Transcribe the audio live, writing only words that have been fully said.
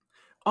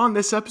On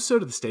this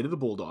episode of the State of the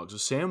Bulldogs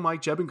with Sam,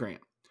 Mike, Jeb, and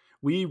Grant,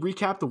 we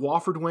recap the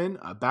Wofford win,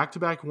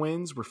 back-to-back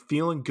wins. We're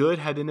feeling good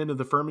heading into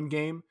the Furman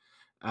game,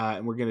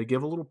 and we're going to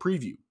give a little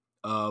preview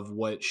of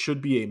what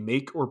should be a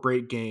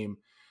make-or-break game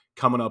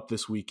coming up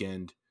this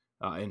weekend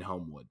in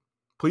Homewood.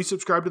 Please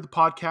subscribe to the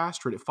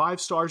podcast, rate it 5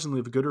 stars, and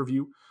leave a good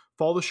review.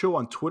 Follow the show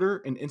on Twitter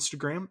and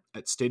Instagram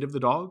at State of the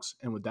Dogs.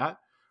 And with that,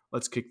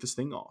 let's kick this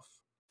thing off.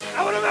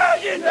 I would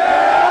imagine!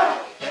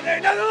 Yeah! And there's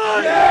another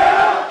line!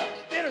 Yeah!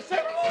 In a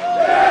separate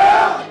line!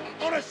 Yeah!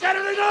 On a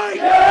Saturday night!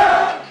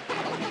 Yeah!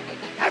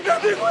 After a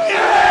big win! Yeah!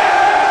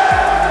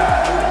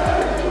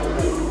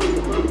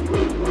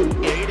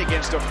 8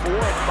 against a 4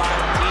 and 5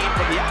 team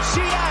from the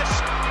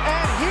FCS.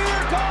 And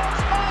here goes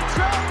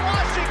Montreal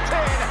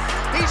Washington.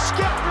 He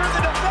skipped through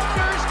the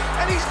defenders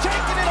and he's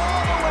taking it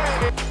all the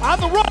way. On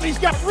the run, he's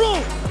got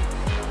room.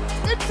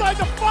 Inside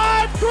the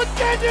 5,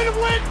 Crittenden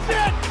wins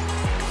it!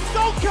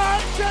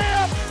 SoCon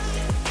champ!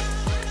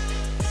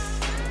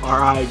 All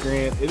right,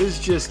 Grant, it is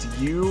just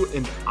you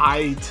and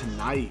I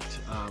tonight.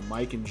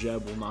 Mike and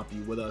Jeb will not be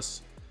with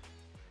us.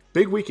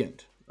 Big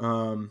weekend.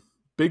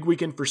 Big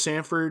weekend for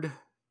Samford.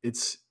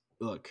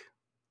 Look,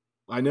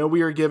 I know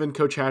we are giving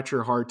Coach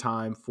Hatcher a hard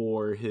time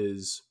for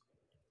his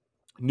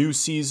new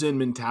season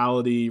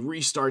mentality,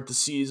 restart the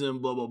season,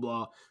 blah, blah,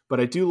 blah. But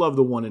I do love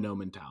the 1-0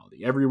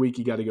 mentality. Every week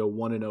you got to go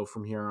 1-0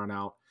 from here on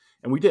out.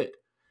 And we did.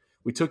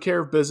 We took care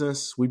of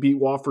business. We beat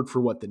Wofford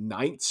for the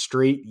 9th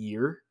straight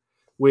year,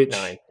 which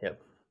 9,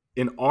 yep.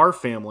 In our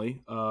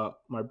family,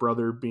 my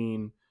brother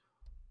being,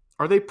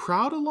 are they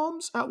proud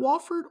alums at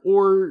Wofford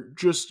or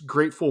just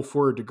grateful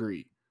for a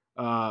degree?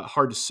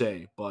 Hard to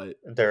say, but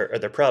they're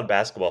proud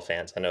basketball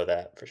fans. I know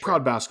that for sure.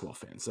 Proud basketball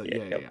fans.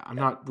 Yeah. I'm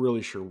not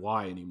really sure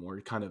why anymore.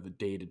 Kind of a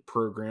dated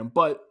program,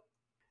 but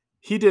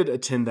he did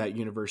attend that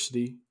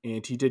university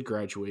and he did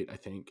graduate, I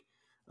think.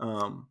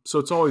 So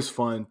it's always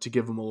fun to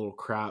give him a little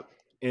crap.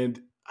 And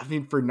I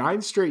mean, for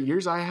 9 straight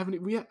years, I haven't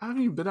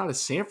even been out of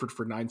Samford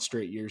for 9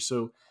 straight years.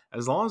 So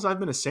as long as I've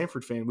been a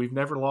Samford fan, we've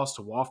never lost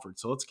to Wofford.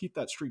 So let's keep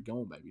that streak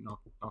going, baby. Knock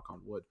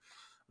on wood.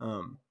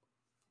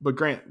 But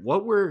Grant,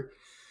 we're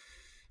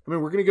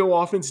going to go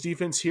offense,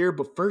 defense here.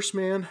 But first,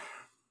 man,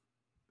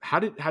 how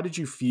did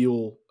you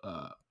feel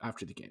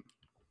after the game?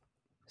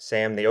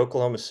 Sam, the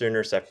Oklahoma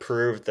Sooners have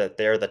proved that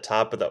they're the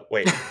top of the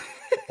wait,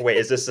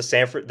 is this the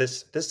Samford?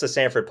 This is the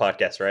Samford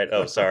podcast, right?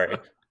 Oh, sorry.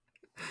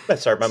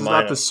 Sorry, my mind.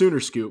 Not the Sooner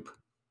Scoop.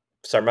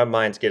 Sorry, my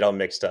minds get all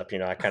mixed up.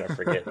 I kind of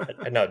forget.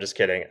 No, just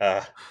kidding.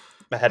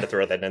 I had to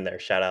throw that in there.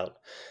 Shout out.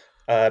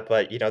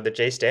 But the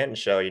Jay Stanton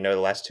show. The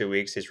last 2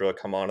 weeks he's really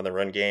come on in the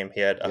run game.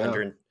 He had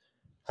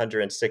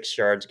 106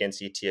 yards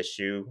against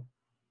ETSU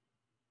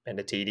and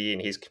a TD,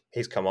 and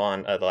he's come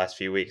on the last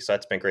few weeks. So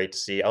that's been great to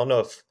see. I don't know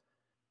if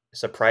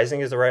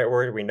surprising is the right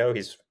word. We know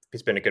he's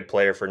been a good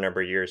player for a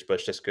number of years, but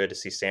it's just good to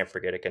see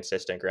Samford get a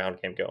consistent ground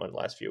game going the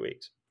last few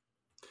weeks.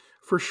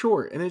 For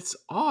sure. And it's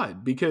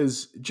odd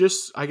because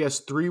just, I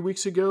guess, 3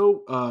 weeks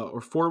ago or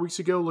 4 weeks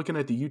ago, looking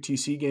at the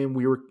UTC game,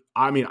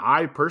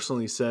 I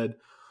personally said,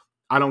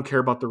 I don't care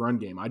about the run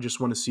game. I just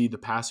want to see the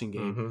passing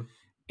game.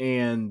 Mm-hmm.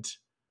 And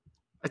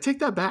I take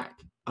that back.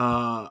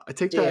 I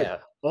take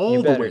that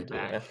all the way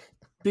back.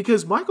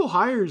 Because Michael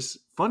Hires,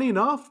 funny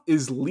enough,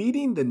 is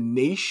leading the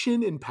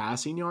nation in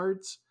passing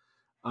yards.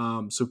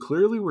 So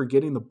clearly we're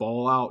getting the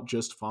ball out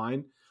just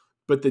fine.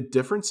 But the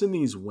difference in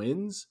these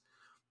wins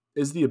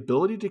is the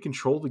ability to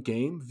control the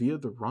game via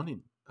the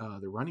running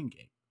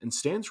game. And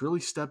Stan's really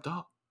stepped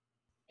up.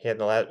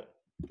 Yeah,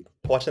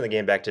 watching the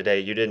game back today,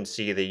 you didn't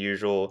see the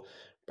usual,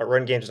 but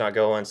run game's not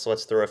going, so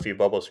let's throw a few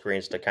bubble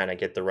screens to kind of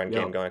get the run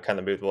game going, kind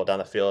of move the ball down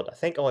the field. I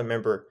think I only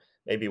remember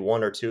maybe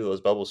 1 or 2 of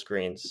those bubble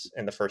screens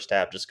in the first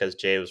half just because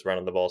Jay was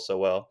running the ball so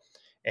well.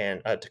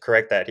 And to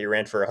correct that, he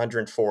ran for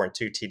 104 and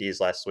 2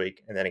 TDs last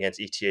week, and then against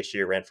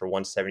ETSU ran for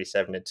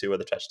 177 and 2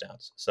 other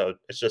touchdowns. So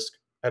it's just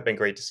been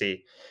great to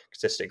see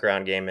consistent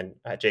ground game, and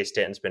Jay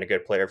Stanton's been a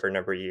good player for a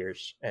number of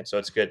years, and so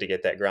it's good to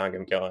get that ground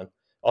game going.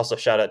 Also,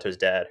 shout out to his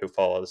dad who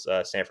follows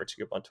Samford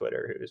Scoop on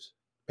Twitter,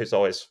 who's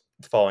always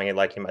following and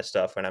liking my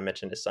stuff when I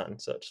mentioned his son.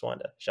 So just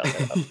wanted to shout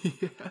that out.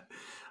 Yeah.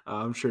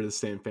 I'm sure the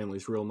Stan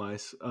family's real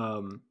nice.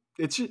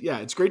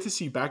 It's great to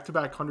see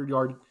back-to-back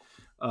 100-yard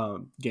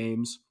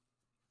games.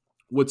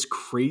 What's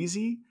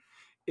crazy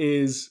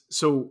is,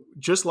 so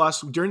just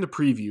during the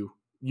preview,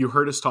 you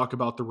heard us talk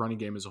about the running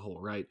game as a whole,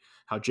 right?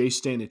 How Jay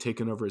Stanton had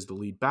taken over as the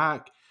lead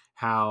back,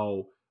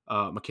 how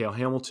Mikhail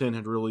Hamilton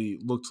had really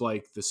looked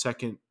like the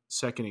second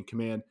in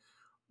command.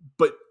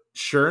 But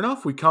sure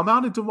enough, we come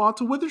out and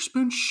Devonta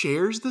Witherspoon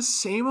shares the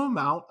same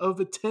amount of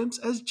attempts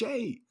as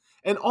Jay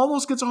and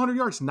almost gets 100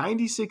 yards,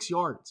 96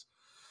 yards.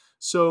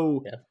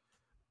 So,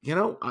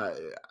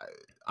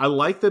 I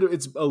like that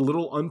it's a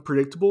little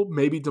unpredictable.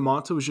 Maybe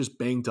Devonta was just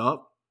banged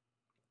up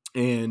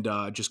and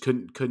just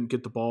couldn't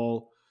get the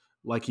ball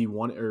like he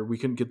wanted, or we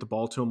couldn't get the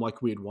ball to him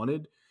like we had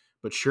wanted.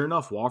 But sure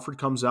enough, Wofford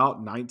comes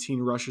out, 19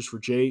 rushes for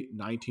Jay,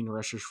 19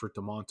 rushes for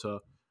DeMonta,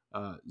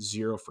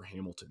 0 for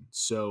Hamilton.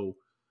 So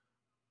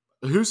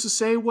who's to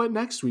say what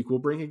next week we'll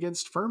bring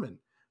against Furman?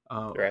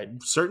 Right.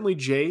 Certainly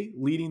Jay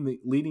leading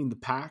the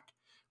pack,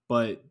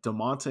 But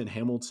DeMonta and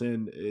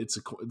Hamilton, it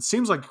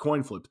seems like a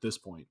coin flip at this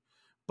point.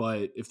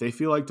 But if they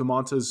feel like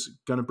DeMonta's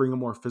going to bring a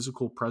more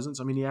physical presence,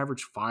 I mean, he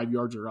averaged 5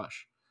 yards a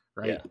rush,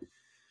 right? Yeah.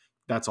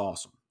 That's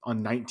awesome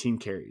on 19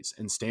 carries.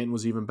 And Stanton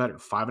was even better,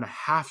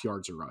 5.5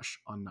 yards a rush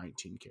on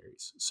 19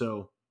 carries.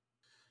 So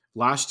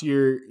last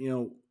year,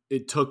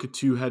 it took a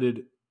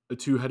two-headed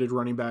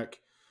running back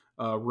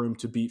room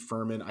to beat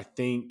Furman. I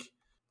think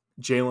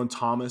Jalen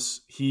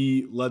Thomas,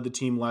 he led the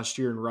team last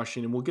year in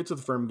rushing, and we'll get to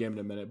the Furman game in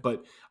a minute,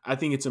 but I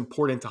think it's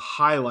important to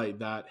highlight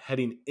that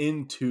heading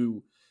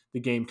into the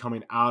game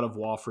coming out of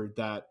Wofford,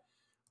 that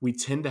we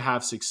tend to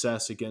have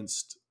success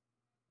against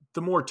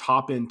the more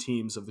top-end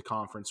teams of the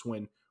conference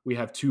when we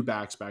have two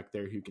backs back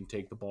there who can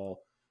take the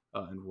ball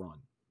and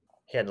run.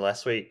 Yeah, and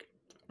last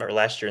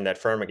year in that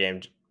Furman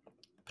game,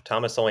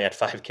 Thomas only had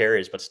 5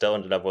 carries, but still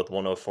ended up with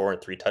 104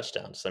 and 3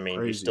 touchdowns. I mean,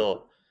 Crazy.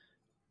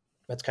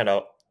 That's kind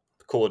of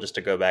cool just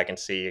to go back and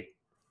see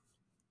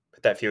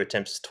with that few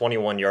attempts,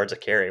 21 yards a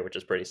carry, which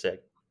is pretty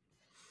sick.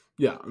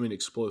 Yeah, I mean,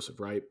 explosive,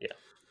 right? Yeah.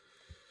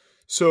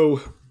 So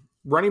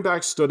running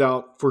backs stood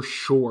out for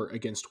sure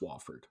against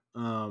Wofford.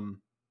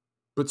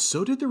 But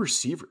so did the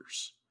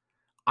receivers.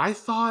 I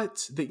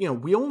thought that,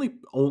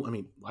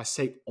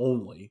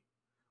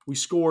 we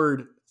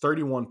scored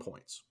 31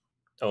 points.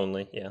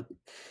 Only, yeah.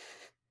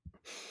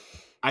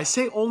 I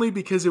say only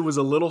because it was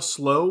a little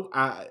slow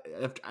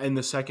in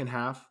the second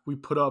half. We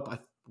put up,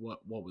 what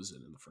was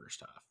it in the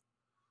first half?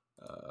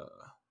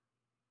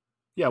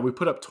 We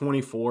put up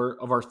 24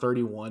 of our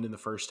 31 in the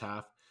first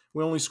half.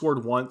 We only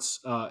scored once,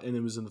 and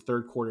it was in the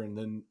third quarter, and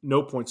then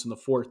no points in the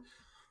fourth.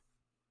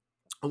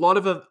 A lot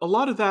of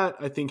that,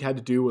 I think, had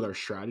to do with our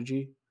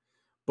strategy,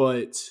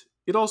 but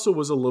it also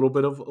was a little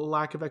bit of a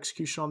lack of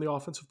execution on the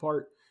offensive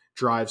part.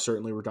 Drives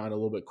certainly were dying a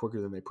little bit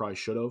quicker than they probably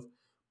should have.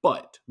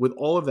 But with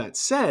all of that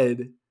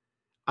said,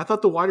 I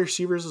thought the wide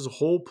receivers as a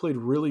whole played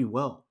really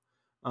well.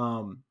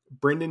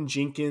 Brendan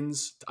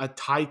Jenkins,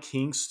 Ty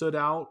King stood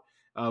out,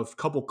 a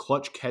couple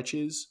clutch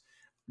catches.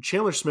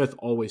 Chandler Smith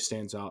always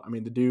stands out. I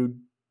mean, the dude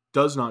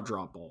does not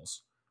drop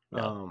balls.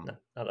 No,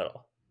 not at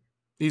all.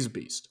 He's a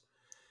beast.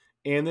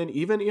 And then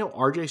even,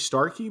 RJ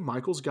Starkey,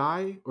 Michael's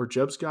guy or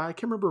Jeb's guy. I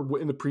can't remember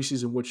in the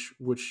preseason which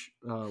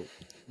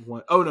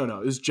one. Oh, no.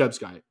 It was Jeb's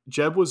guy.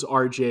 Jeb was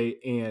RJ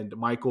and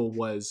Michael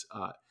was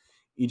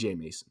EJ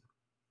Mason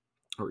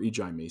or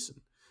Ejai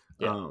Mason.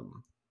 Yeah.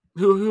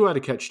 Who had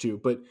a catch too.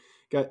 But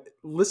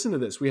listen to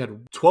this. We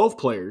had 12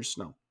 players.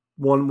 No,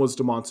 one was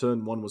DeMonta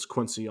and one was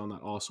Quincy on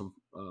that awesome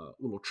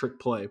little trick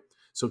play.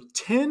 So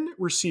 10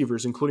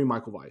 receivers, including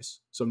Michael Weiss.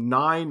 So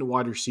 9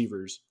 wide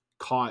receivers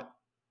caught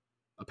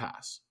a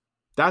pass.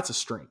 That's a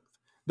strength.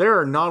 There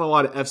are not a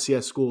lot of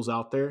FCS schools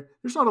out there.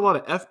 There's not a lot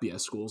of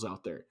FBS schools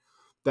out there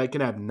that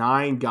can have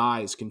 9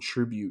 guys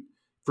contribute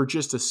for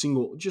just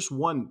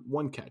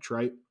one catch,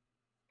 right?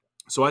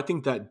 So I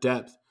think that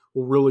depth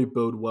will really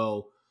bode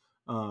well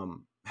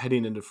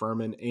heading into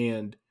Furman.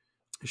 And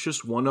it's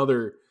just one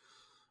other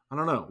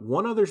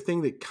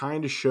thing that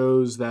kind of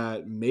shows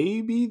that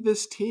maybe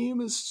this team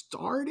is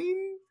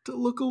starting to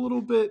look a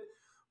little bit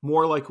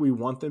more like we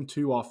want them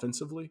to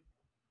offensively.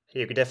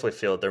 You could definitely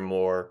feel they're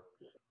more,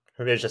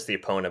 maybe it's just the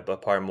opponent,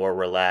 but probably more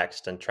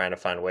relaxed and trying to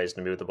find ways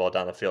to move the ball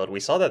down the field. We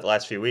saw that the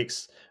last few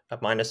weeks,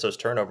 minus those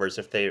turnovers,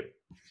 with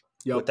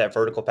that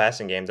vertical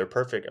passing game, they're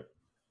perfect.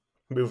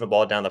 Move the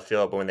ball down the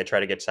field, but when they try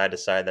to get side to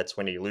side, that's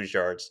when you lose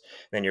yards.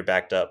 Then you're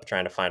backed up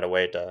trying to find a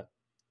way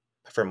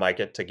for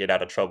Micah to get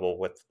out of trouble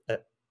with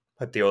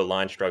the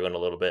O-line struggling a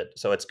little bit.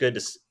 So it's good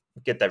to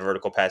get that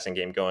vertical passing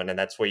game going, and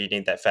that's where you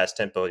need that fast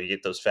tempo. You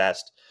get those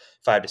fast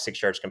 5 to 6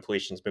 yards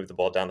completions, move the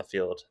ball down the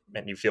field,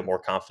 and you feel more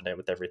confident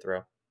with every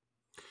throw.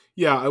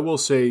 Yeah, I will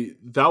say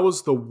that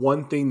was the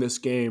one thing this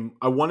game.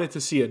 I wanted to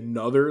see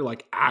another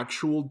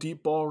actual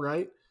deep ball,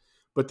 right?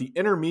 But the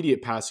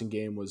intermediate passing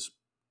game was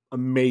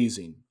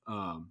amazing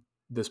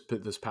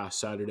this past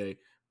Saturday.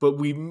 But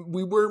we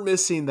were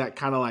missing that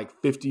kind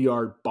of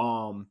 50-yard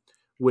bomb,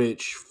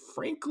 which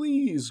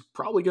frankly is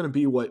probably going to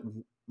be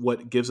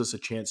what gives us a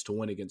chance to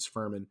win against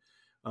Furman.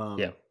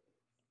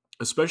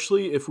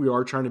 Especially if we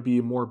are trying to be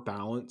more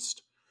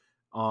balanced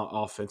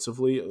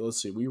offensively.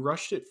 Let's see, we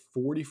rushed it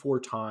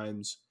 44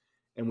 times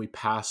and we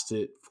passed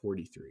it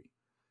 43.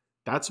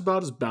 That's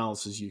about as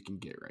balanced as you can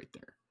get right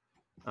there.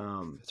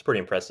 It's pretty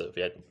impressive.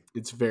 Yeah,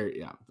 it's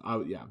very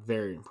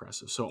very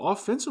impressive. So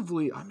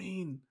offensively, I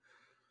mean,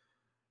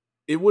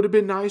 it would have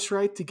been nice,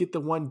 right, to get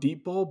the one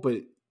deep ball,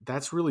 but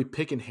that's really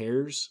picking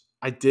hairs.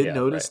 I did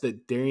notice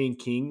that Darian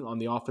King on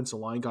the offensive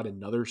line got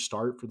another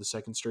start for the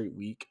second straight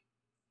week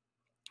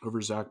over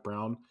Zach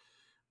Brown.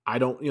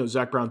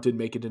 Zach Brown did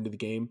make it into the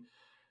game.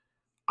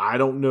 I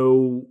don't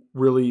know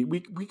really. We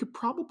could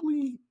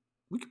probably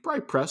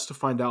press to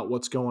find out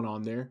what's going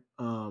on there.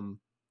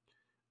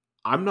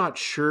 I'm not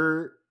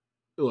sure.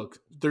 Look,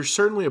 there's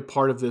certainly a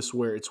part of this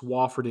where it's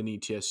Wofford and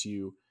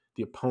ETSU.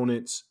 The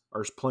opponents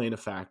are playing a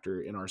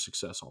factor in our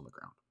success on the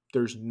ground.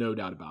 There's no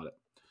doubt about it.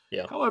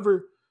 Yeah.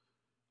 However,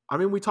 I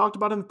mean, we talked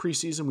about it in the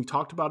preseason. We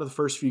talked about it the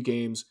first few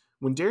games.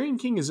 When Darian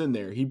King is in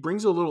there, he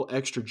brings a little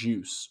extra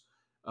juice.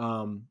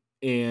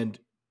 And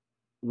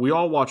we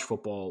all watch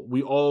football.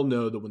 We all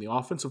know that when the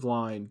offensive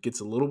line gets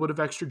a little bit of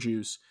extra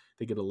juice,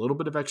 they get a little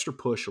bit of extra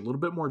push, a little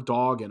bit more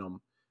dog in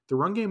them, the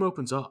run game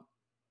opens up.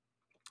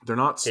 They're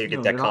not, Yeah, you get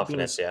that they're not being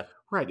confidence, as yeah.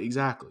 right.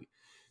 Exactly.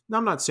 Now,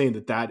 I'm not saying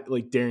that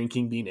like Darren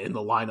King being in the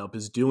lineup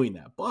is doing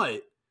that,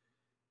 but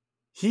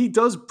he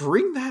does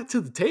bring that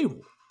to the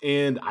table.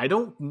 And I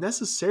don't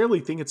necessarily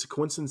think it's a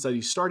coincidence that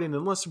he's starting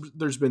unless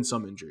there's been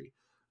some injury.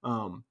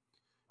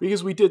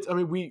 Because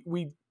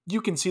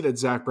you can see that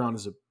Zach Brown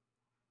is a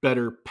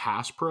better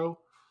pass pro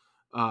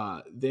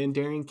than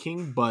Darren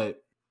King,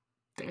 but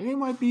Darren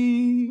might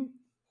be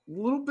a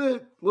little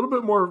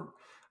bit more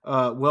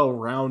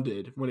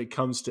well-rounded when it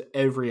comes to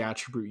every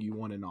attribute you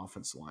want in an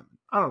offensive lineman.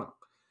 I don't know.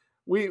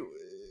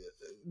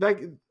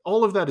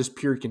 All of that is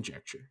pure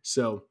conjecture.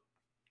 So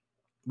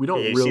we Yeah,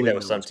 don't you see really that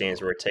with know some what's going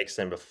teams on. where it takes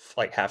them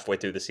like halfway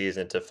through the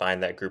season to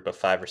find that group of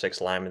 5 or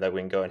 6 linemen that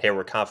we can go and, hey,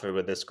 we're confident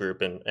with this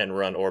group and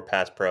run or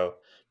pass pro.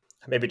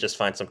 Maybe just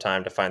find some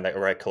time to find that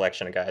right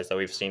collection of guys that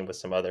we've seen with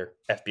some other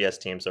FBS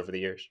teams over the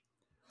years.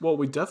 Well,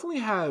 we definitely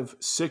have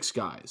 6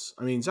 guys.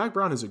 I mean, Zach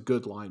Brown is a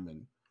good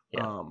lineman.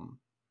 Yeah.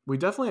 We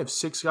definitely have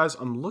 6 guys.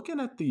 I'm looking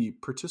at the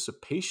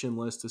participation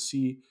list to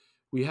see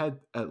we had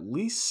at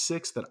least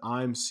 6 that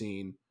I'm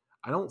seeing.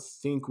 I don't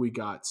think we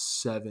got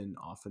 7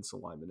 offensive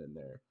linemen in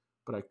there,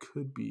 but I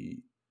could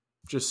be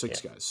just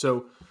 6 guys.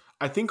 So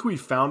I think we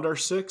found our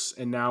 6,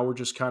 and now we're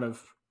just kind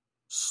of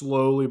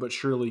slowly but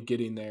surely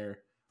getting there.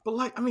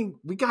 But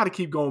we got to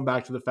keep going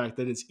back to the fact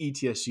that it's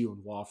ETSU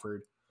and Wofford.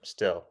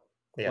 Still,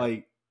 yeah.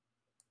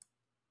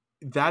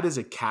 That is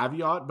a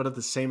caveat, but at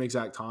the same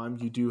exact time,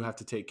 you do have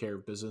to take care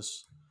of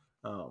business,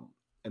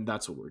 and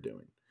that's what we're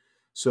doing.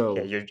 So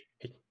yeah,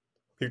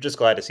 you're just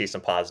glad to see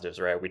some positives,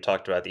 right? We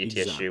talked about the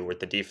ETSU exactly. with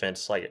the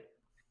defense, like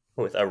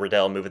with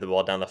Riddell moving the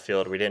ball down the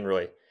field. We didn't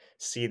really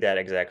see that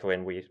exactly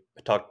when we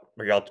talked.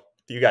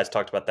 You guys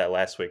talked about that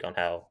last week on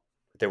how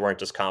they weren't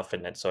just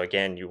confident. So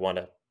again, you want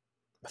to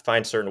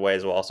find certain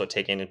ways while also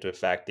taking into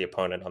effect the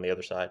opponent on the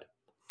other side.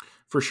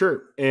 For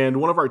sure. And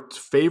one of our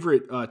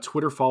favorite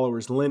Twitter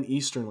followers, Lynn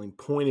Easterling,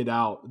 pointed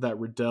out that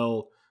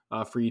Riddell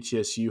for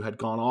ETSU had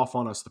gone off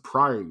on us the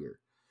prior year.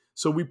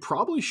 So we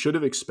probably should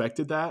have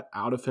expected that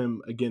out of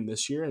him again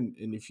this year. And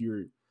if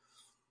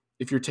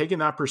you're taking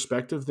that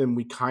perspective, then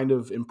we kind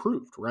of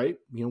improved, right?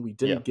 We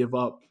didn't give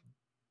up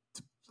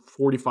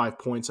 45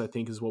 points, I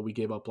think is what we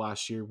gave up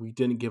last year. We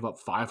didn't give up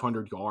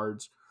 500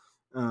 yards.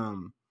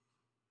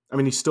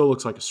 He still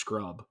looks like a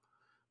scrub,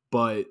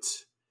 but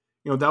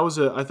I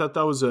thought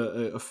that was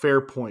a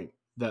fair point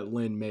that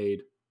Lynn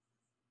made.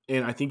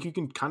 And I think you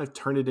can kind of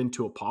turn it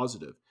into a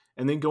positive.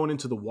 And then going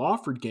into the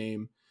Wofford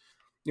game,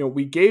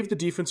 we gave the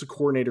defensive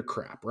coordinator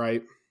crap,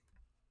 right?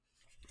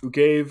 We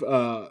gave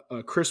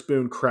Chris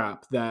Boone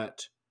crap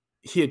that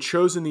he had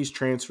chosen these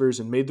transfers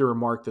and made the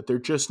remark that they're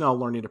just now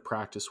learning to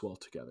practice well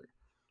together.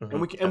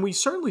 Mm-hmm. And we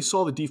certainly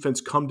saw the defense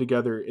come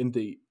together in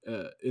the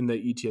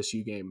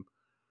ETSU game.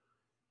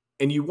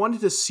 And you wanted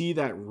to see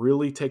that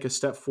really take a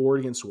step forward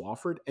against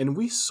Wofford, and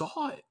we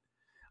saw it.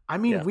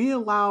 We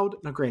allowed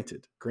 – now,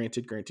 granted,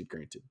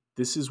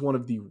 this is one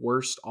of the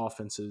worst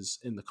offenses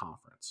in the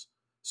conference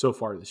so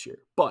far this year.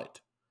 But,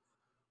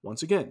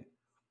 once again,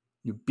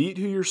 you beat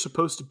who you're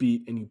supposed to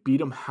beat, and you beat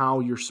them how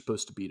you're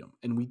supposed to beat them.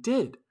 And we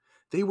did.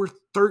 They were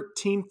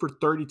 13 for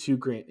 32,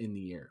 Grant, in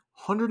the air.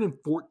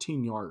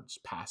 114 yards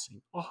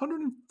passing.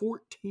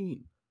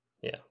 114.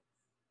 Yeah.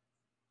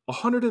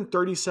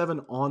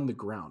 137 on the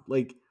ground.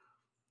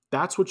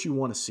 That's what you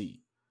want to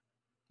see.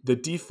 The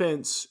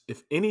defense,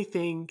 if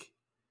anything,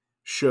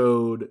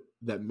 showed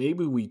that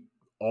maybe we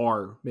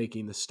are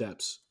making the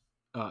steps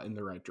in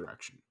the right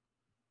direction.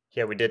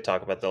 Yeah, we did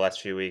talk about the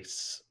last few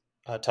weeks.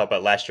 Talk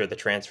about last year, the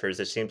transfers.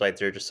 It seems like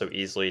they're just so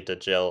easily to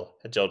gel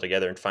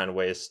together and find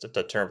ways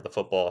to turn the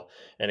football.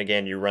 And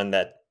again, you run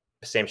that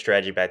same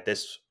strategy back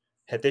this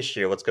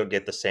year. Let's go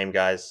get the same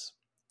guys,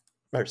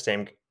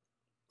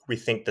 we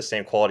think the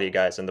same quality of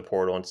guys in the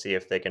portal and see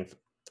if they can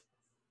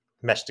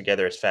mesh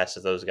together as fast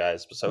as those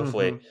guys. So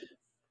hopefully,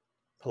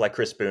 like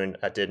Chris Boone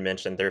did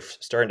mention, they're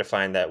starting to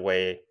find that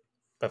way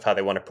of how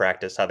they want to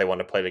practice, how they want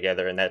to play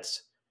together. And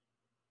that's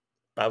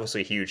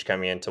obviously huge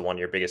coming into one of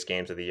your biggest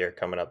games of the year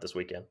coming up this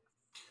weekend.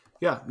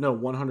 Yeah, no,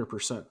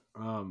 100%.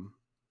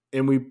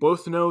 And we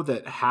both know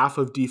that half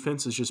of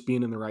defense is just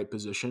being in the right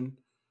position.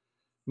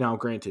 Now,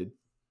 granted,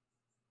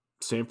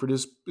 Samford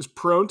is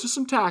prone to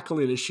some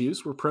tackling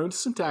issues. We're prone to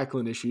some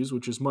tackling issues,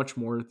 which is much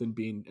more than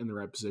being in the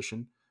right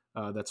position.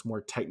 That's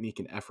more technique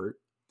and effort.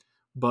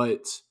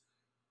 But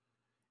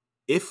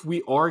if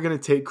we are going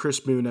to take Chris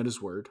Boone at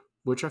his word,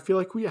 which I feel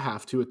like we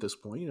have to at this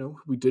point,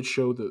 we did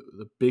show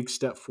the big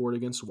step forward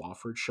against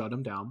Wofford, shut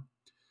him down,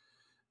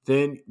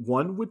 then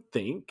one would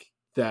think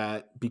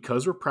that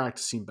because we're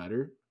practicing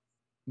better,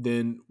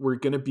 then we're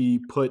going to be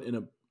put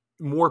in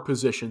more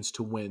positions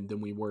to win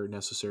than we were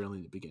necessarily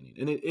in the beginning.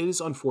 And it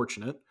is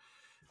unfortunate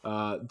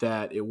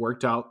that it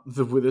worked out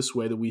this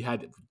way, that we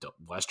had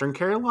Western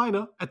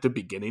Carolina at the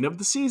beginning of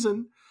the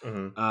season,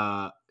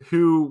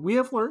 who we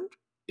have learned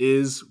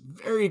is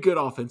very good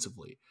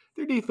offensively.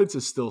 Their defense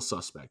is still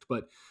suspect,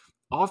 but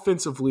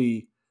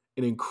offensively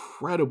an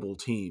incredible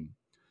team.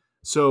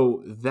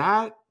 So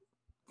that,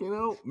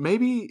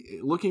 maybe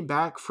looking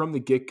back from the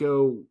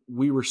get-go,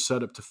 we were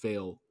set up to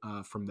fail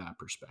from that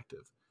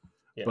perspective.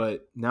 Yeah.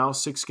 But now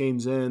 6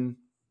 games in,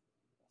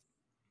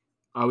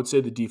 I would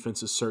say the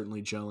defense is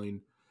certainly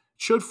gelling.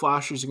 Showed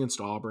flashes against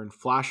Auburn,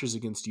 flashes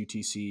against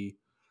UTC.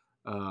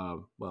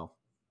 Well,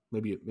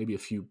 maybe a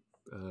few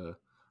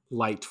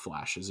light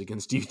flashes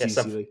against Yeah,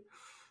 UTC.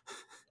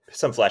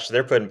 some flashes.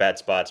 They're put in bad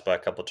spots by a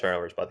couple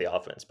turnovers by the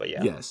offense, but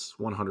yeah. Yes,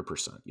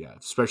 100%. Yeah,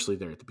 especially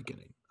there at the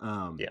beginning.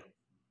 Yeah.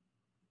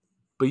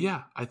 But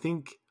yeah, I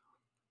think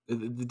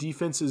the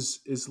defense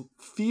is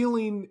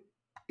feeling.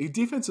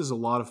 Defense is a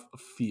lot of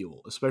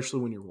feel,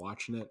 especially when you're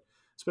watching it,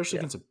 especially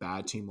against a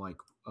bad team like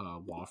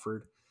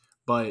Wofford.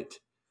 But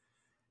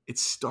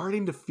it's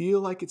starting to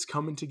feel like it's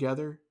coming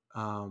together.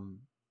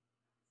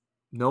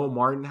 Noah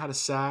Martin had a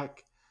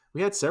sack.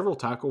 We had several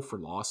tackle for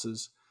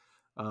losses.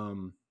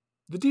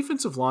 The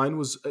defensive line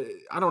was,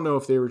 I don't know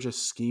if they were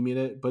just scheming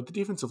it, but the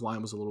defensive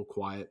line was a little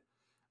quiet.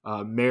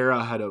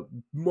 Mara had a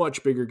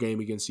much bigger game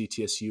against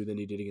ETSU than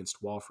he did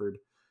against Wofford.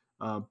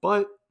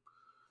 But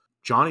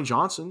Johnny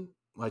Johnson,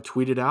 I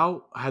tweeted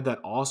out, had that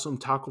awesome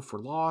tackle for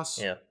loss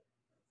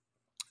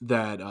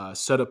that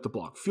set up the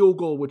block field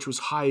goal, which was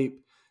hype.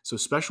 So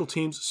special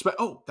teams,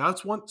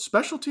 that's one.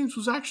 Special teams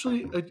was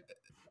actually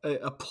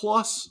a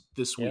plus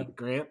this week,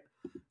 Grant.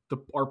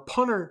 Our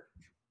punter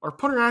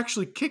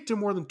actually kicked him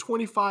more than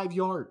 25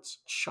 yards.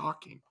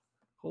 Shocking.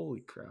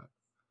 Holy crap.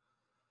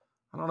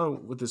 I don't know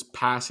what this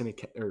punting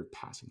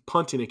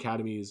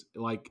academy is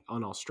like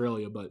on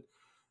Australia, but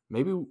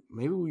maybe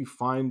we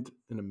find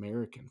an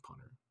American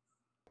punter.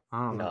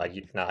 I don't know.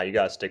 You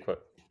gotta stick with.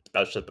 I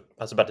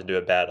was about to do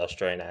a bad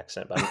Australian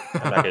accent, but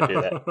I'm not gonna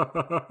do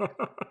that.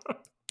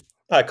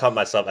 I caught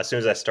myself as soon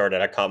as I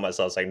started. I caught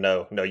myself. I was like,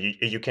 no,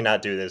 you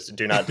cannot do this.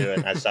 Do not do it.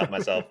 And I stopped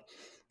myself.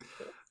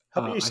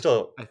 How about you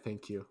still? I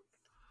thank you.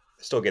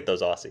 Still get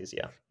those Aussies,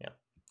 yeah.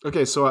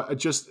 Okay, so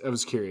I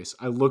was curious.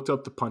 I looked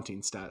up the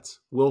punting stats.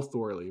 Will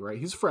Thorley, right?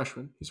 He's a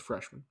freshman.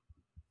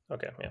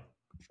 Okay, yeah.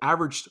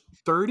 Averaged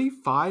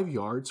 35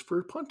 yards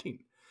for punting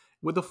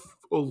with a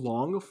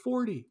long of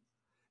 40.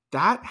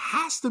 That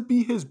has to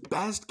be his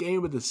best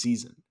game of the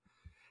season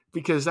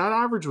because that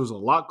average was a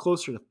lot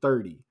closer to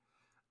 30.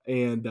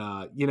 And,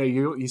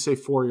 you say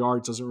 4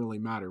 yards doesn't really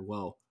matter.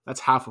 Well, that's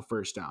half a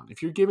first down.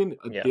 If you're giving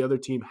the other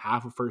team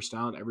half a first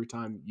down every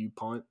time you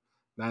punt,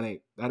 that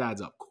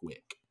adds up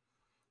quick.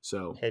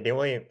 So hey, they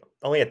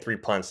only had 3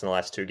 punts in the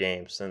last 2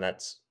 games, and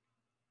that's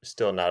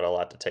still not a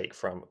lot to take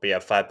from. But yeah,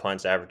 5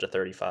 punts, average of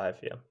 35.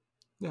 Yeah.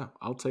 Yeah,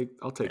 I'll take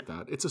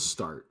that. It's a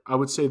start. I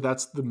would say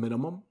that's the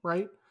minimum,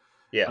 right?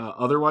 Yeah.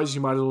 Otherwise, you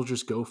might as well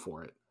just go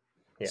for it.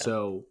 Yeah.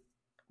 So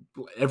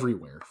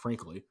everywhere,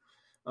 frankly.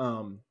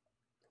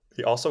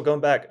 Also,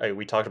 going back,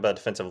 we talked about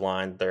defensive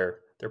line, their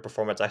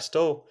performance. I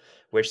still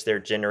wish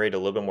they'd generate a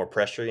little bit more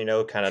pressure.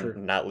 Kind of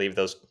not leave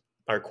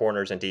our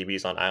corners and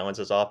DBs on islands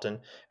as often.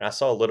 And I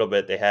saw a little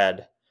bit. They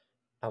had,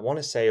 I want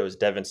to say it was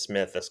Devin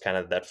Smith as kind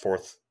of that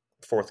fourth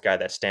guy,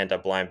 that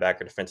stand-up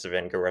linebacker, defensive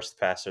end, go rush the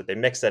passer. They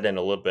mixed that in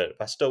a little bit.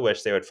 I still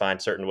wish they would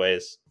find certain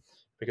ways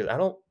because I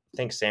don't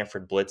think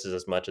Samford blitzes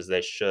as much as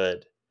they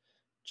should.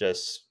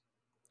 Just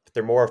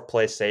they're more of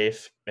play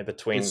safe in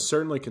between. It's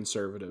certainly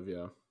conservative,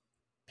 yeah.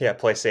 Yeah,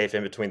 play safe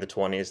in between the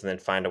 20s and then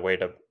find a way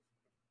to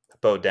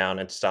bow down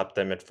and stop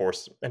them and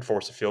force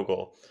a field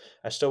goal.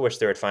 I still wish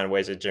they would find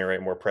ways to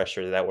generate more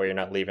pressure. That way you're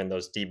not leaving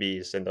those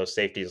DBs and those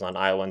safeties on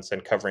islands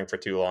and covering for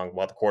too long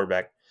while the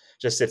quarterback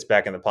just sits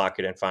back in the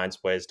pocket and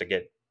finds ways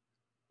to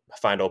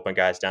find open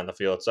guys down the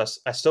field. So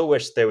I still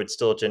wish they would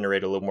still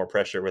generate a little more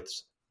pressure with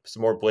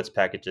some more blitz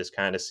packages,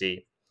 kind of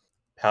see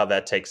how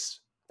that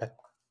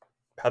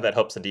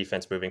helps the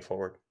defense moving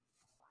forward.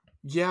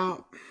 Yeah,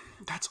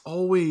 that's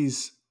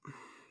always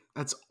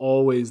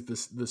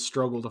the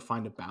struggle to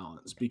find a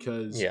balance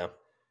because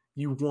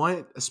you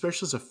want,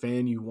 especially as a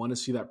fan, you want to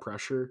see that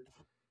pressure.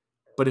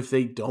 But if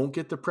they don't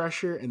get the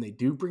pressure and they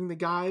do bring the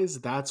guys,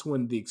 that's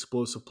when the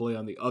explosive play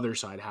on the other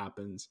side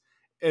happens.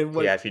 And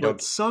what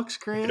sucks,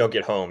 Grant, if you don't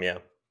get home,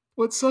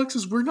 what sucks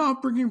is we're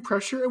not bringing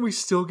pressure and we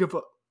still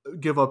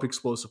give up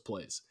explosive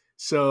plays.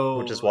 So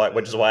which is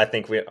why I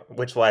think we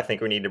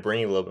need to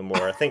bring a little bit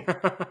more. I think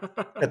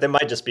that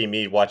might just be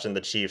me watching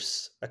the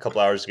Chiefs a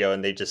couple hours ago,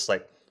 and they just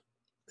like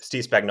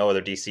Steve Spagnuolo,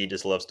 their DC,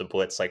 just loves to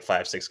blitz like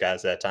 5-6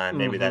 guys at a time.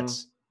 Maybe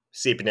that's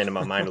seeping into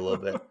my mind a little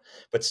bit,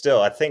 but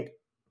still, I think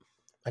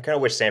I kind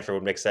of wish Samford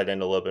would mix that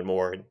in a little bit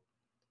more and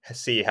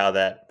see how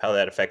that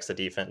affects the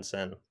defense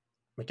and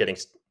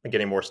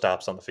getting more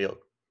stops on the field.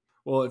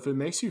 Well, if it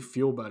makes you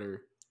feel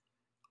better,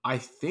 I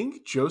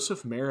think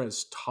Joseph Mara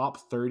is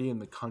top 30 in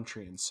the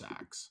country in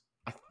sacks.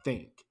 I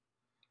think.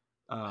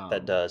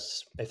 That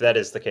does. If that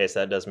is the case,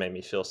 that does make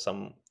me feel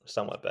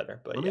somewhat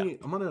better. But I'm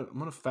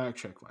gonna fact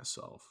check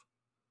myself.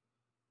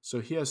 So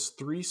he has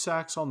 3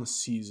 sacks on the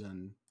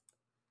season,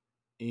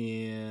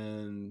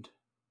 and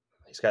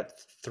he's got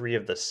 3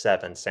 of the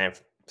 7.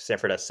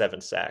 Samford has 7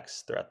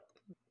 sacks throughout.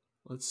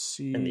 Let's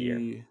see. In the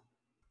year.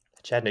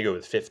 Chattanooga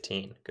with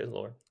 15. Good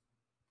Lord.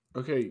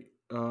 Okay.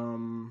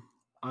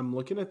 I'm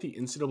looking at the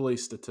NCAA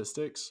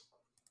statistics.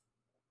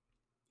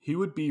 He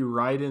would be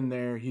right in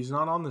there. He's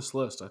not on this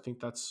list. I think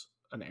that's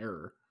an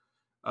error.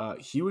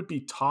 He would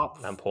be top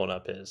I'm pulling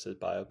up his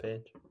bio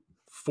page.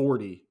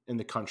 40 in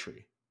the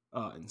country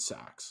in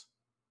sacks,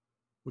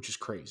 which is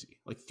crazy.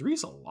 Like 3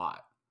 is a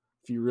lot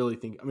if you really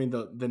think. I mean,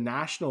 the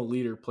national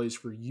leader plays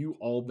for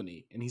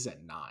Albany, and he's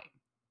at 9,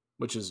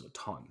 which is a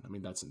ton. I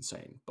mean, that's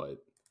insane. But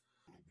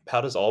how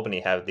does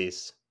Albany have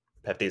these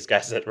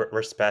guys that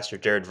were past year?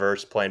 Jared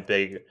Verse playing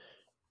big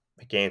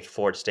games for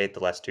Florida State the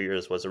last 2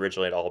 years was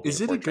originally at Albany. Is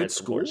it a good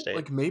school?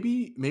 Like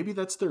maybe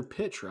that's their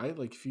pitch, right?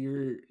 Like if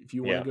you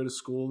want to go to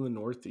school in the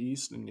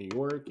Northeast in New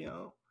York, you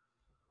know.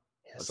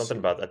 Yeah, something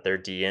about that their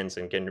DNs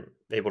and getting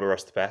able to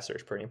rush the passer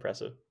is pretty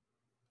impressive.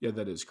 Yeah,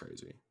 that is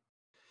crazy.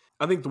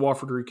 I think the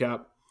Wofford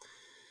recap,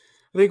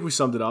 I think we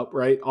summed it up,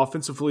 right?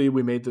 Offensively,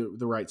 we made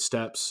the right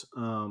steps.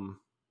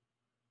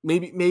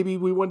 Maybe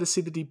we wanted to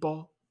see the deep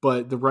ball,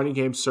 but the running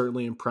game's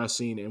certainly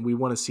impressing, and we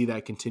want to see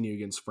that continue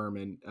against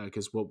Furman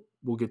because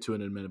we'll get to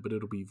it in a minute, but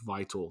it'll be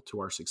vital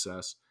to our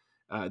success.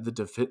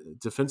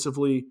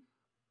 Defensively,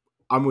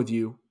 I'm with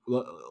you.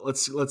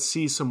 Let's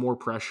see some more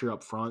pressure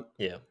up front.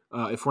 Yeah.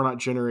 If we're not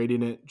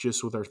generating it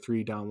just with our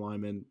 3 down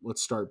linemen,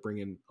 let's start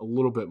bringing a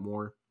little bit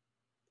more.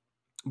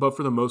 But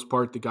for the most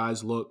part, the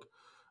guys look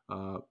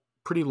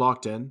pretty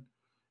locked in.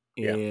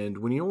 And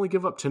when you only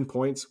give up 10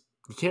 points,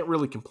 you can't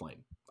really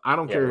complain. I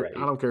don't care. Right.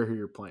 I don't care who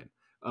you're playing.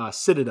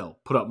 Citadel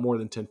put up more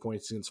than 10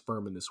 points against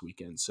Furman this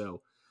weekend.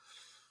 So,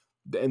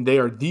 and they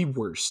are the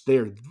worst. They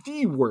are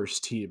the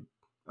worst team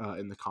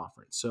in the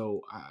conference.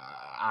 So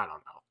I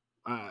don't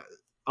know.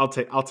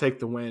 I'll take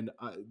the win.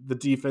 The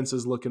defense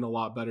is looking a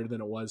lot better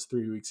than it was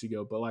 3 weeks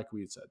ago. But like we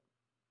had said,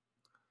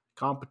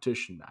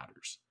 competition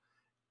matters.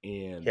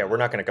 And we're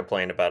not going to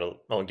complain about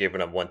only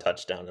giving them 1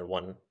 touchdown in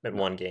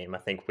one game. I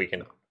think we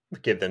can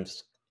give them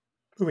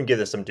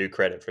some due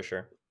credit for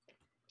sure.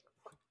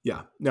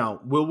 Yeah. Now,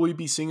 will we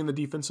be singing the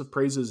defensive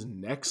praises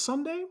next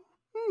Sunday?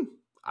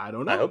 I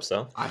don't know. I hope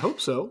so. I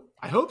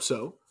hope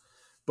so.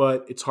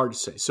 But it's hard to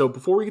say. So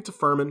before we get to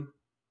Furman,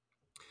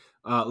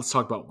 let's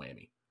talk about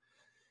Whammy.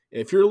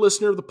 If you're a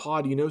listener of the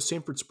pod, you know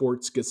Samford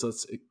Sports gets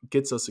us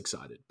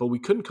excited. But we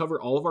couldn't cover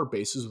all of our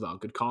bases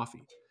without good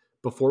coffee.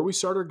 Before we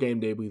start our game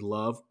day, we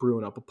love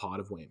brewing up a pot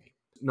of Whammy.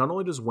 Not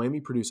only does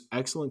Whammy produce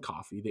excellent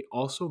coffee, they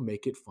also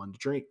make it fun to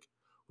drink.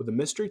 With a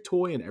mystery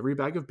toy in every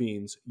bag of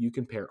beans, you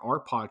can pair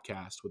our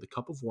podcast with a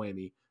cup of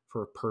Whammy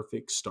for a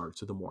perfect start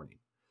to the morning.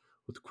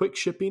 With quick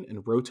shipping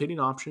and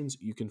rotating options,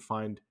 you can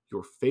find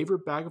your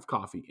favorite bag of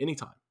coffee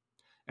anytime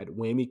at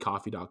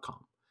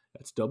whammycoffee.com.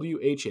 That's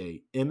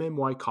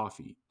WHAMMY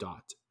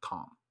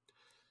coffee.com.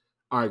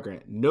 All right,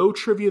 Grant, no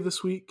trivia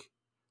this week.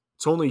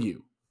 It's only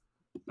you.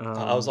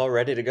 I was all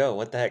ready to go.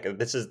 What the heck?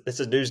 This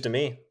is news to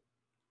me.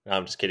 No,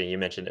 I'm just kidding. You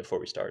mentioned it before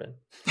we started.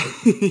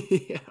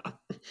 Yeah.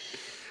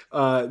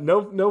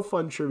 No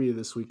fun trivia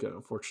this week,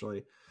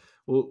 unfortunately.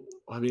 Well,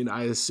 I mean,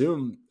 I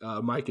assume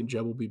Mike and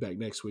Jeb will be back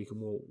next week,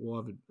 and we'll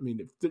have.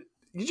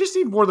 You just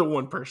need more than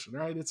one person,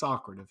 right? It's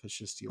awkward if it's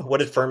just you. What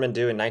did Furman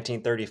do in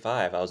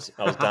 1935? I was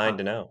dying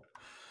to know.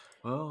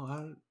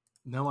 Well,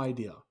 no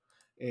idea,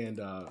 and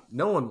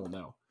no one will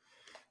know.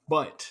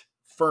 But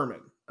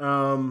Furman.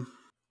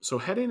 So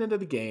heading into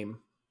the game,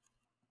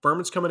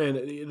 Furman's coming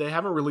in. They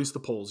haven't released the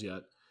polls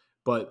yet,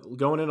 but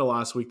going into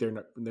last week,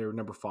 they're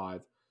number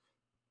 5.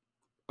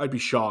 I'd be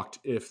shocked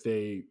if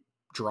they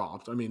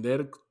dropped. I mean, they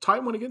had a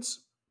tight one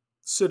against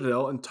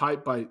Citadel and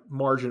tight by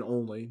margin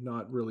only,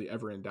 not really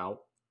ever in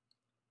doubt.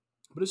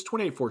 But it's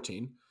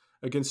 28-14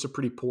 against a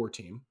pretty poor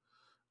team.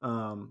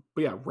 But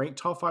yeah, ranked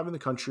top 5 in the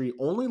country.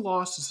 Only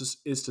loss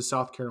is to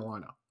South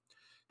Carolina.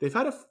 They've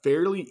had a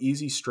fairly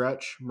easy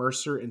stretch,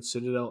 Mercer and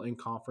Citadel in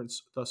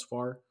conference thus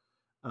far.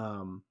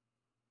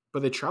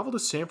 But they travel to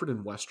Samford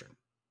and Western.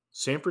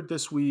 Samford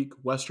this week,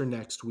 Western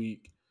next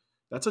week.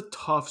 That's a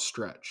tough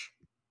stretch.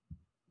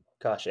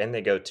 Gosh, and they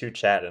go to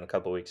Chat in a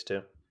couple weeks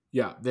too.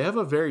 Yeah, they have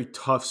a very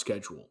tough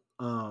schedule.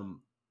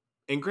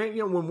 And Grant,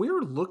 when we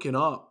were looking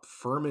up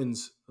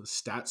Furman's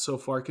stats so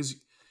far, because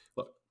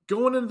look,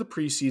 going into the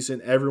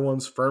preseason,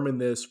 everyone's Furman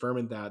this,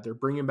 Furman that. They're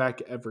bringing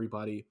back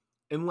everybody.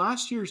 And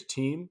last year's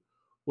team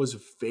was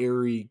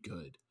very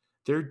good.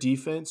 Their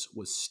defense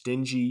was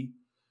stingy.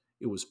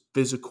 It was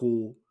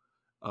physical.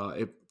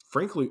 It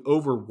frankly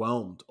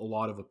overwhelmed a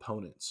lot of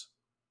opponents.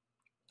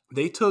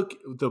 They took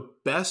the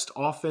best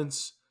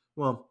offense,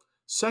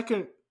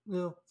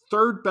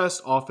 third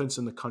best offense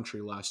in the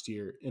country last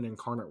year in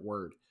Incarnate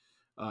Word.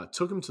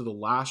 Took them to the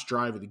last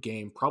drive of the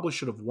game. Probably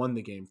should have won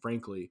the game,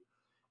 frankly,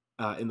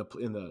 in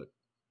the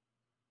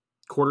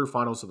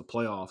quarterfinals of the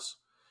playoffs.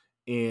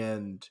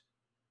 And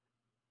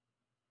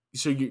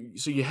so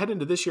you head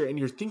into this year and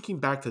you're thinking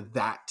back to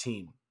that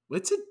team.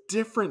 It's a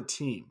different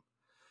team.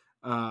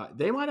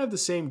 They might have the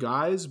same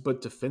guys,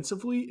 but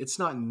defensively, it's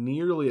not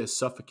nearly as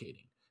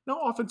suffocating. Now,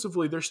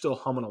 offensively, they're still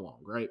humming along,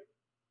 right?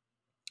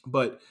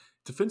 But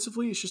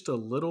defensively, it's just a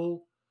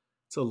little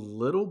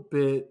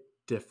bit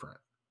different.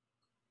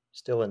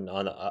 Still in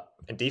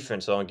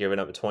defense, only giving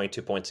up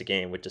 22 points a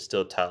game, which is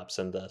still tops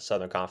in the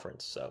Southern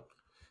Conference. So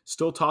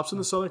Still tops in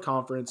the Southern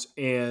Conference,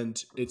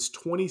 and it's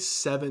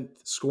 27th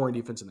scoring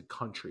defense in the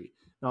country.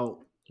 Now,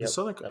 the Yep,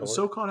 that'll work.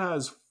 SoCon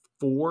has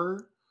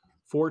four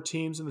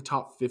teams in the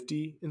top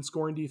 50 in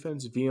scoring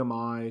defense: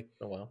 VMI,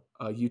 Oh wow.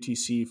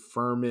 UTC,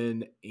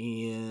 Furman,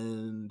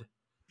 and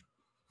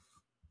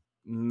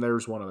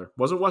there's one other.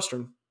 Wasn't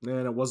Western,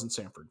 and it wasn't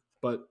Samford,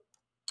 but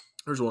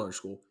there's one other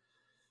school.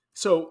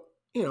 So,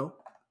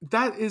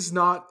 that is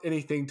not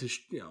anything to,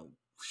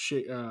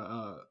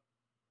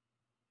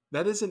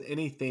 that isn't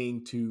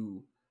anything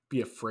to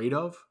be afraid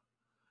of,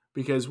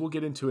 because we'll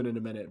get into it in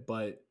a minute,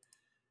 but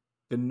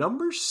the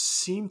numbers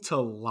seem to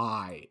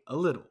lie a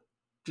little,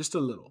 just a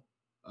little.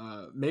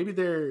 Maybe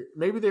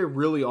they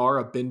really are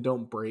a bend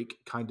don't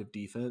break kind of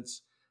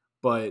defense,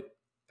 but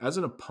as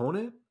an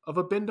opponent of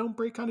a bend don't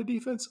break kind of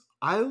defense,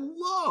 I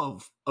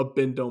love a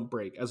bend don't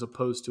break as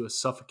opposed to a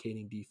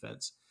suffocating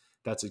defense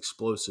that's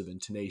explosive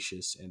and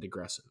tenacious and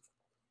aggressive.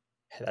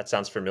 That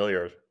sounds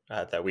familiar.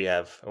 That we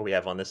have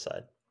on this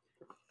side.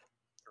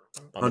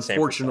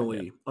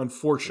 Unfortunately,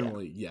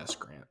 yeah. Yes,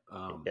 Grant.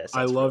 Yes,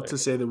 I love to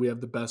say that we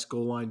have the best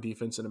goal line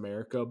defense in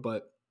America,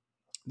 but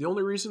the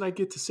only reason I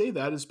get to say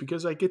that is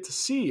because I get to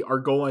see our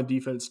goal line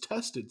defense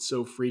tested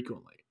so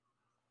frequently.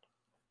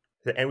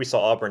 And we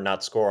saw Auburn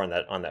not score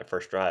on that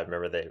first drive.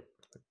 Remember, they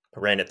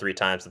ran it 3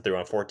 times and threw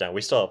on 4th down.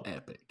 We still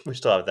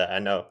have that. I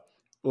know.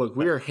 Look,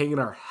 we are hanging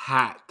our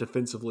hat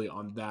defensively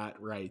on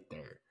that right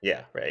there.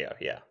 Yeah, right.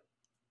 Yeah.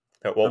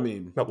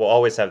 We'll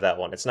always have that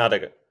one. It's not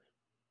a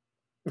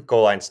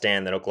goal line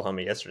stand than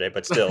Oklahoma yesterday,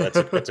 but still,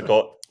 it's a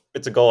goal.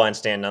 It's a goal line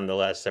stand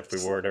nonetheless. If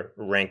we were to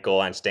rank goal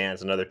line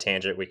stands, another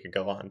tangent we could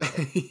go on.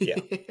 So, yeah,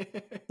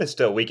 but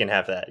still, we can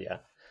have that. Yeah,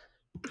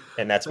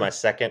 and that's my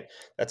second.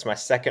 That's my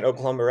second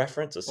Oklahoma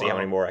reference. Let's see how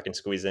many more I can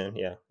squeeze in.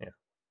 Yeah.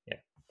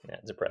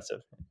 It's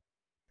impressive.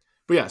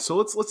 But yeah, so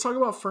let's talk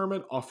about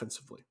Furman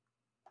offensively.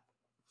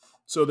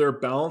 So they're a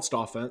balanced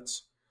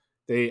offense.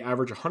 They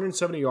average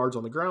 170 yards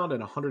on the ground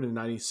and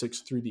 196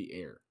 through the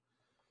air.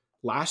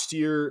 Last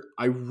year,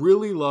 I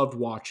really loved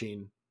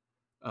watching.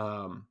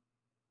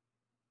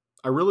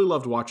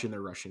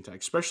 Their rushing attack,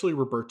 especially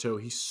Roberto.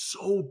 He's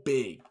so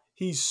big.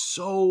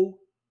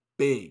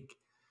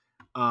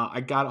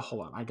 I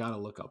gotta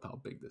look up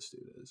how big this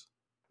dude is.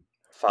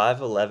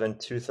 5'11",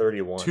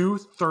 231.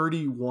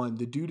 231.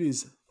 The dude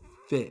is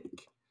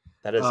thick.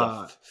 That is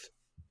a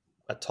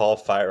tall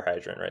fire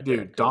hydrant right there.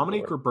 Dude,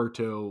 Dominic